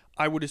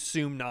 I would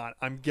assume not.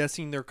 I'm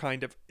guessing they're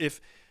kind of,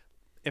 if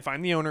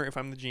I'm the owner, if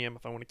I'm the GM,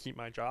 if I want to keep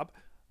my job,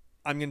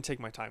 I'm going to take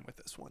my time with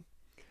this one.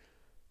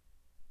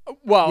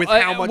 Well,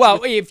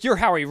 if you're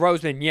Howie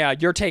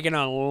Roseman, you're taking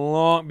on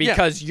long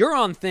because you're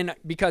on thin.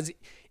 Because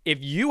if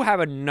you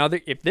have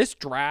if this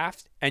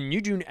draft and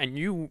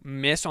you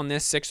miss on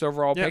this 6th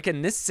overall pick,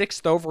 and this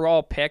 6th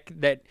overall pick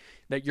that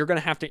you're gonna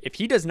have to, if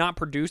he does not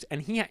produce,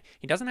 and he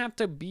doesn't have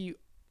to be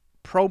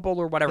Pro Bowl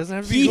or whatever, doesn't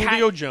have to be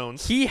Julio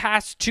Jones. He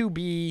has to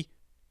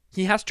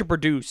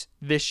produce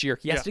this year.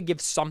 He has to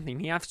give something.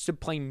 He has to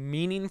play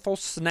meaningful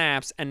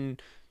snaps and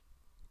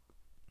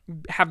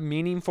have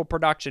meaningful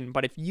production.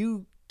 But if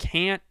you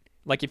can't,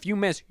 if you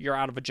miss, you're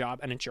out of a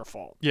job and it's your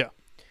fault. Yeah.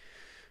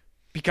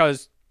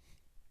 Because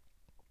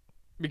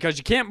you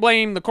can't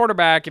blame the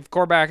quarterback if the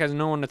quarterback has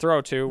no one to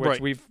throw to, which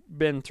we've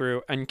been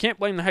through. And you can't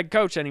blame the head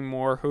coach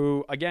anymore,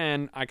 who,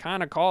 again, I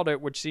kind of called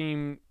it, which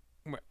seemed,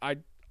 I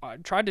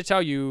tried to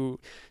tell you,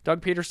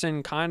 Doug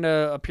Peterson kind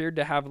of appeared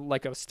to have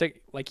a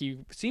stick, he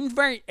seemed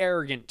very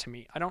arrogant to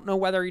me. I don't know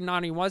whether or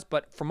not he was,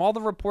 but from all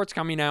the reports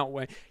coming out,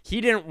 he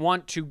didn't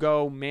want to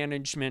go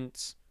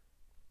management's.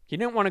 He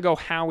didn't want to go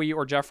Howie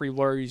or Jeffrey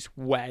Lurie's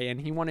way, and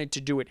he wanted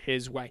to do it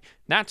his way.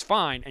 That's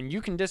fine, and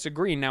you can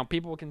disagree. Now,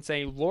 people can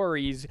say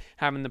Lurie's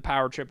having the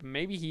power trip, and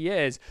maybe he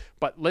is.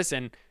 But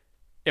listen,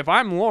 if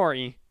I'm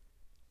Lurie,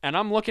 and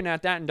I'm looking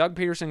at that, and Doug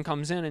Peterson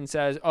comes in and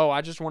says,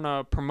 I just want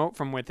to promote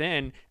from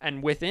within,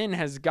 and within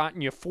has gotten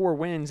you 4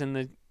 wins, and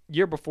the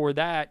year before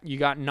that, you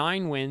got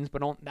 9 wins,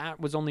 but that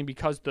was only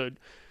because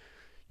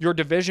your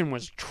division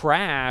was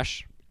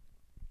trash.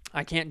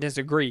 I can't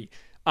disagree.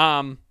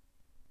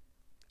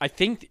 I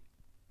think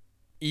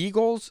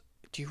Eagles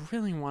do you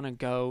really want to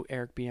go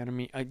Eric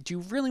Bieniemy? Do you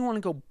really want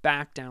to go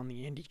back down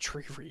the Andy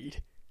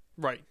Reid?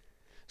 Right.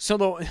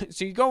 So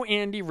you go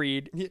Andy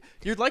Reid.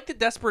 You're like the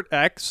desperate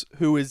ex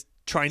who is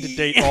trying to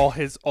date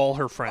all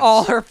her friends.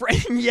 All her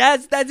friends.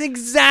 Yes, that's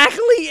exactly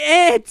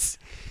it.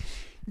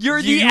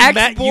 You're the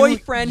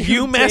ex-boyfriend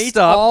who dates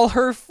all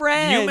her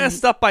friends. You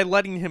messed up by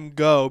letting him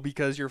go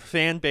because your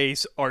fan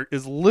base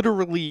is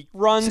literally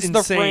runs insane.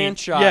 The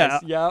franchise. Yeah.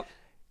 Yep.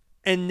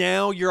 And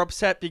now you're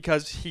upset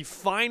because he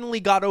finally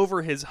got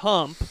over his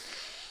hump.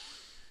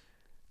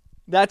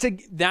 That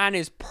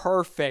is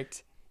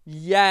perfect.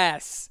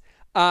 Yes.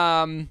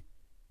 Don't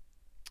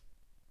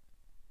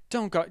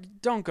go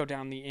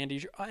down the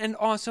Andy, and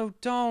also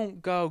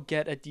don't go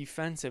get a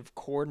defensive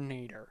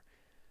coordinator.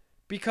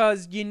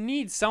 Because you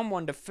need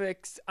someone to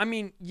fix. I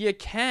mean, you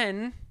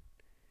can,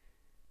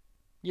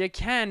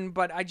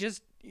 but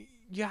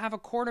you have a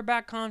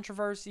quarterback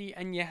controversy,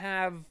 and you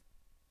have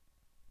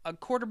a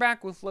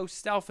quarterback with low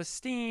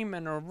self-esteem,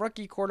 and a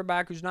rookie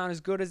quarterback who's not as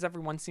good as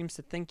everyone seems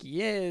to think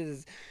he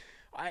is.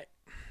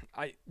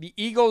 The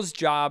Eagles'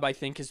 job, I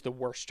think, is the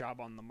worst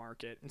job on the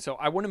market, and so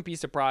I wouldn't be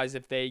surprised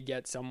if they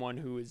get someone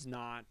who is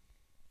not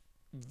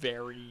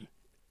very.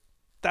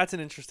 That's an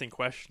interesting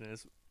question.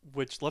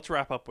 Which let's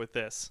wrap up with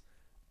this.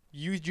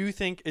 You do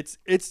think it's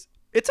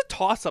a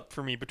toss-up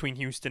for me between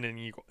Houston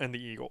and the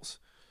Eagles.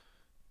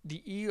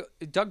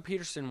 Doug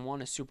Peterson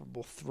won a Super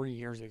Bowl 3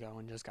 years ago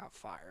and just got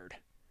fired.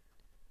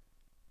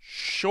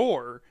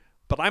 Sure,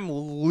 but I'm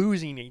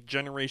losing a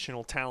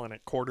generational talent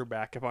at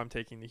quarterback if I'm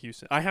taking the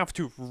Houston. I have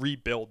to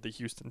rebuild the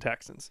Houston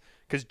Texans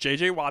because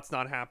J.J. Watt's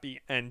not happy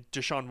and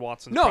Deshaun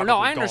Watson's probably I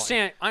gone.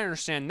 understand. I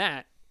understand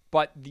that,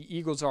 but the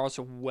Eagles are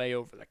also way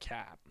over the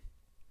cap.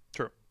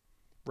 True.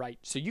 Right,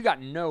 so you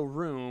got no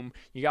room.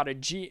 You got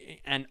you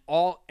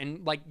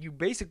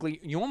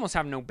almost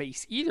have no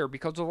base either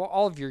because of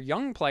all of your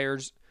young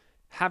players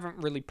haven't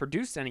really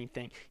produced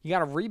anything. You got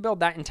to rebuild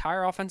that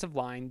entire offensive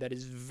line that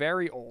is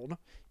very old.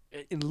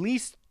 At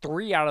least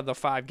 3 out of the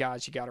 5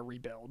 guys you got to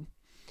rebuild.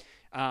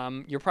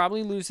 You're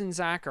probably losing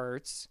Zach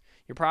Ertz.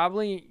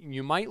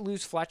 You might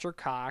lose Fletcher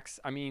Cox.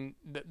 I mean,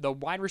 the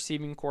wide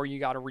receiving core you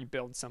got to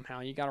rebuild somehow.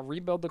 You got to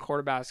rebuild the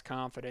quarterback's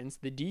confidence.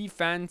 The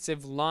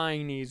defensive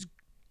line is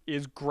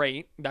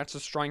great. That's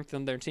a strength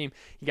of their team.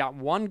 You got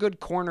one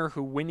good corner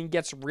who, when he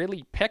gets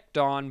really picked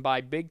on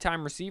by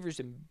big-time receivers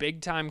and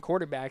big-time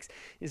quarterbacks,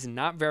 is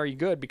not very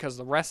good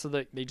because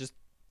they just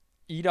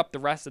eat up the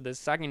rest of the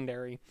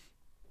secondary.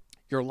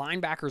 Your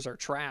linebackers are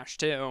trash,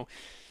 too.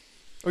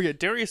 Oh, yeah,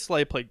 Darius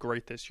Slay played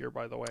great this year,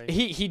 by the way.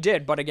 He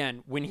did, but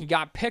again, when he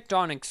got picked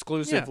on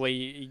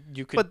exclusively,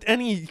 you could... But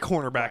any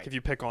cornerback, if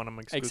you pick on him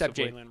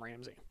exclusively. Except Jalen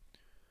Ramsey.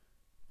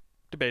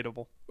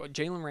 Debatable.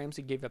 Jalen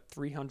Ramsey gave up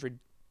 300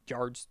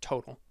 yards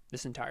total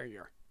this entire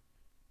year.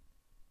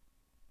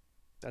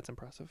 That's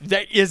impressive.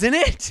 Isn't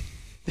it?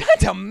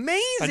 That's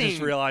amazing. I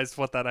just realized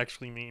what that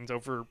actually means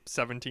over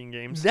 17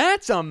 games.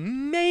 That's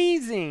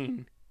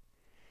amazing.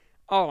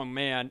 Oh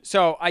man.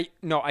 So I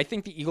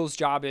think the Eagles'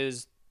 job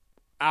is,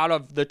 out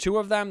of the two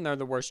of them, they're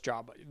the worst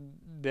job.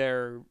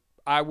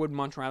 I would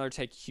much rather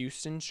take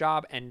Houston's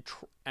job and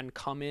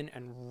come in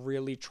and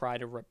really try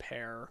to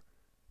repair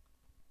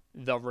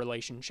the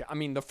relationship. I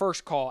mean, the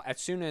first call, as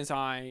soon as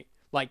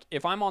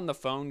if I'm on the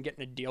phone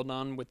getting a deal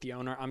done with the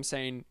owner, I'm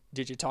saying,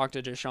 did you talk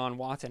to Deshaun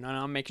Watson? And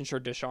I'm making sure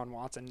Deshaun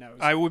Watson knows.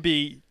 I would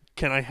be,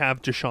 can I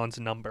have Deshaun's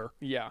number?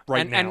 Yeah.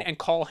 Right now. And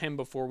call him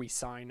before we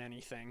sign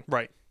anything.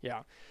 Right.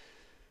 Yeah.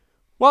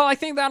 Well, I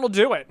think that'll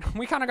do it.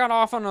 We kind of got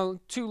off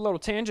on 2 little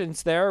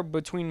tangents there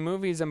between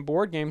movies and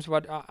board games,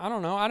 but I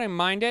don't know. I didn't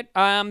mind it.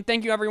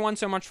 Thank you, everyone,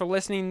 so much for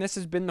listening. This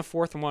has been the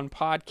 4th and 1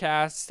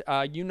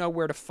 podcast. You know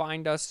where to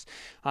find us.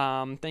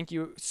 Thank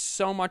you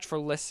so much for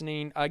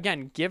listening.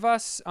 Again, give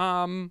us...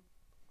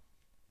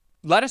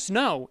 let us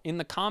know in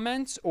the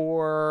comments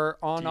or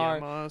on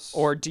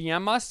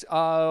DM us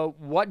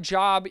what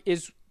job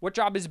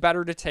is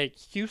better to take,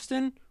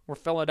 Houston or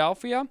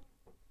Philadelphia.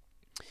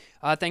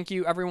 Thank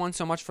you, everyone,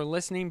 so much for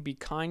listening. Be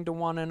kind to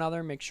one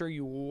another. Make sure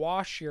you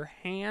wash your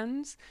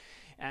hands.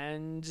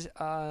 And,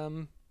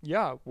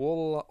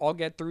 we'll all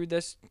get through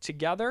this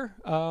together.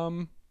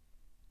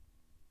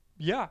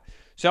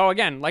 So,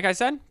 again, like I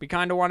said, be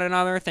kind to one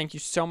another. Thank you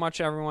so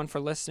much, everyone, for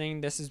listening.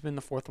 This has been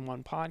the 4th and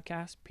 1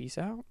 podcast. Peace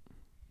out.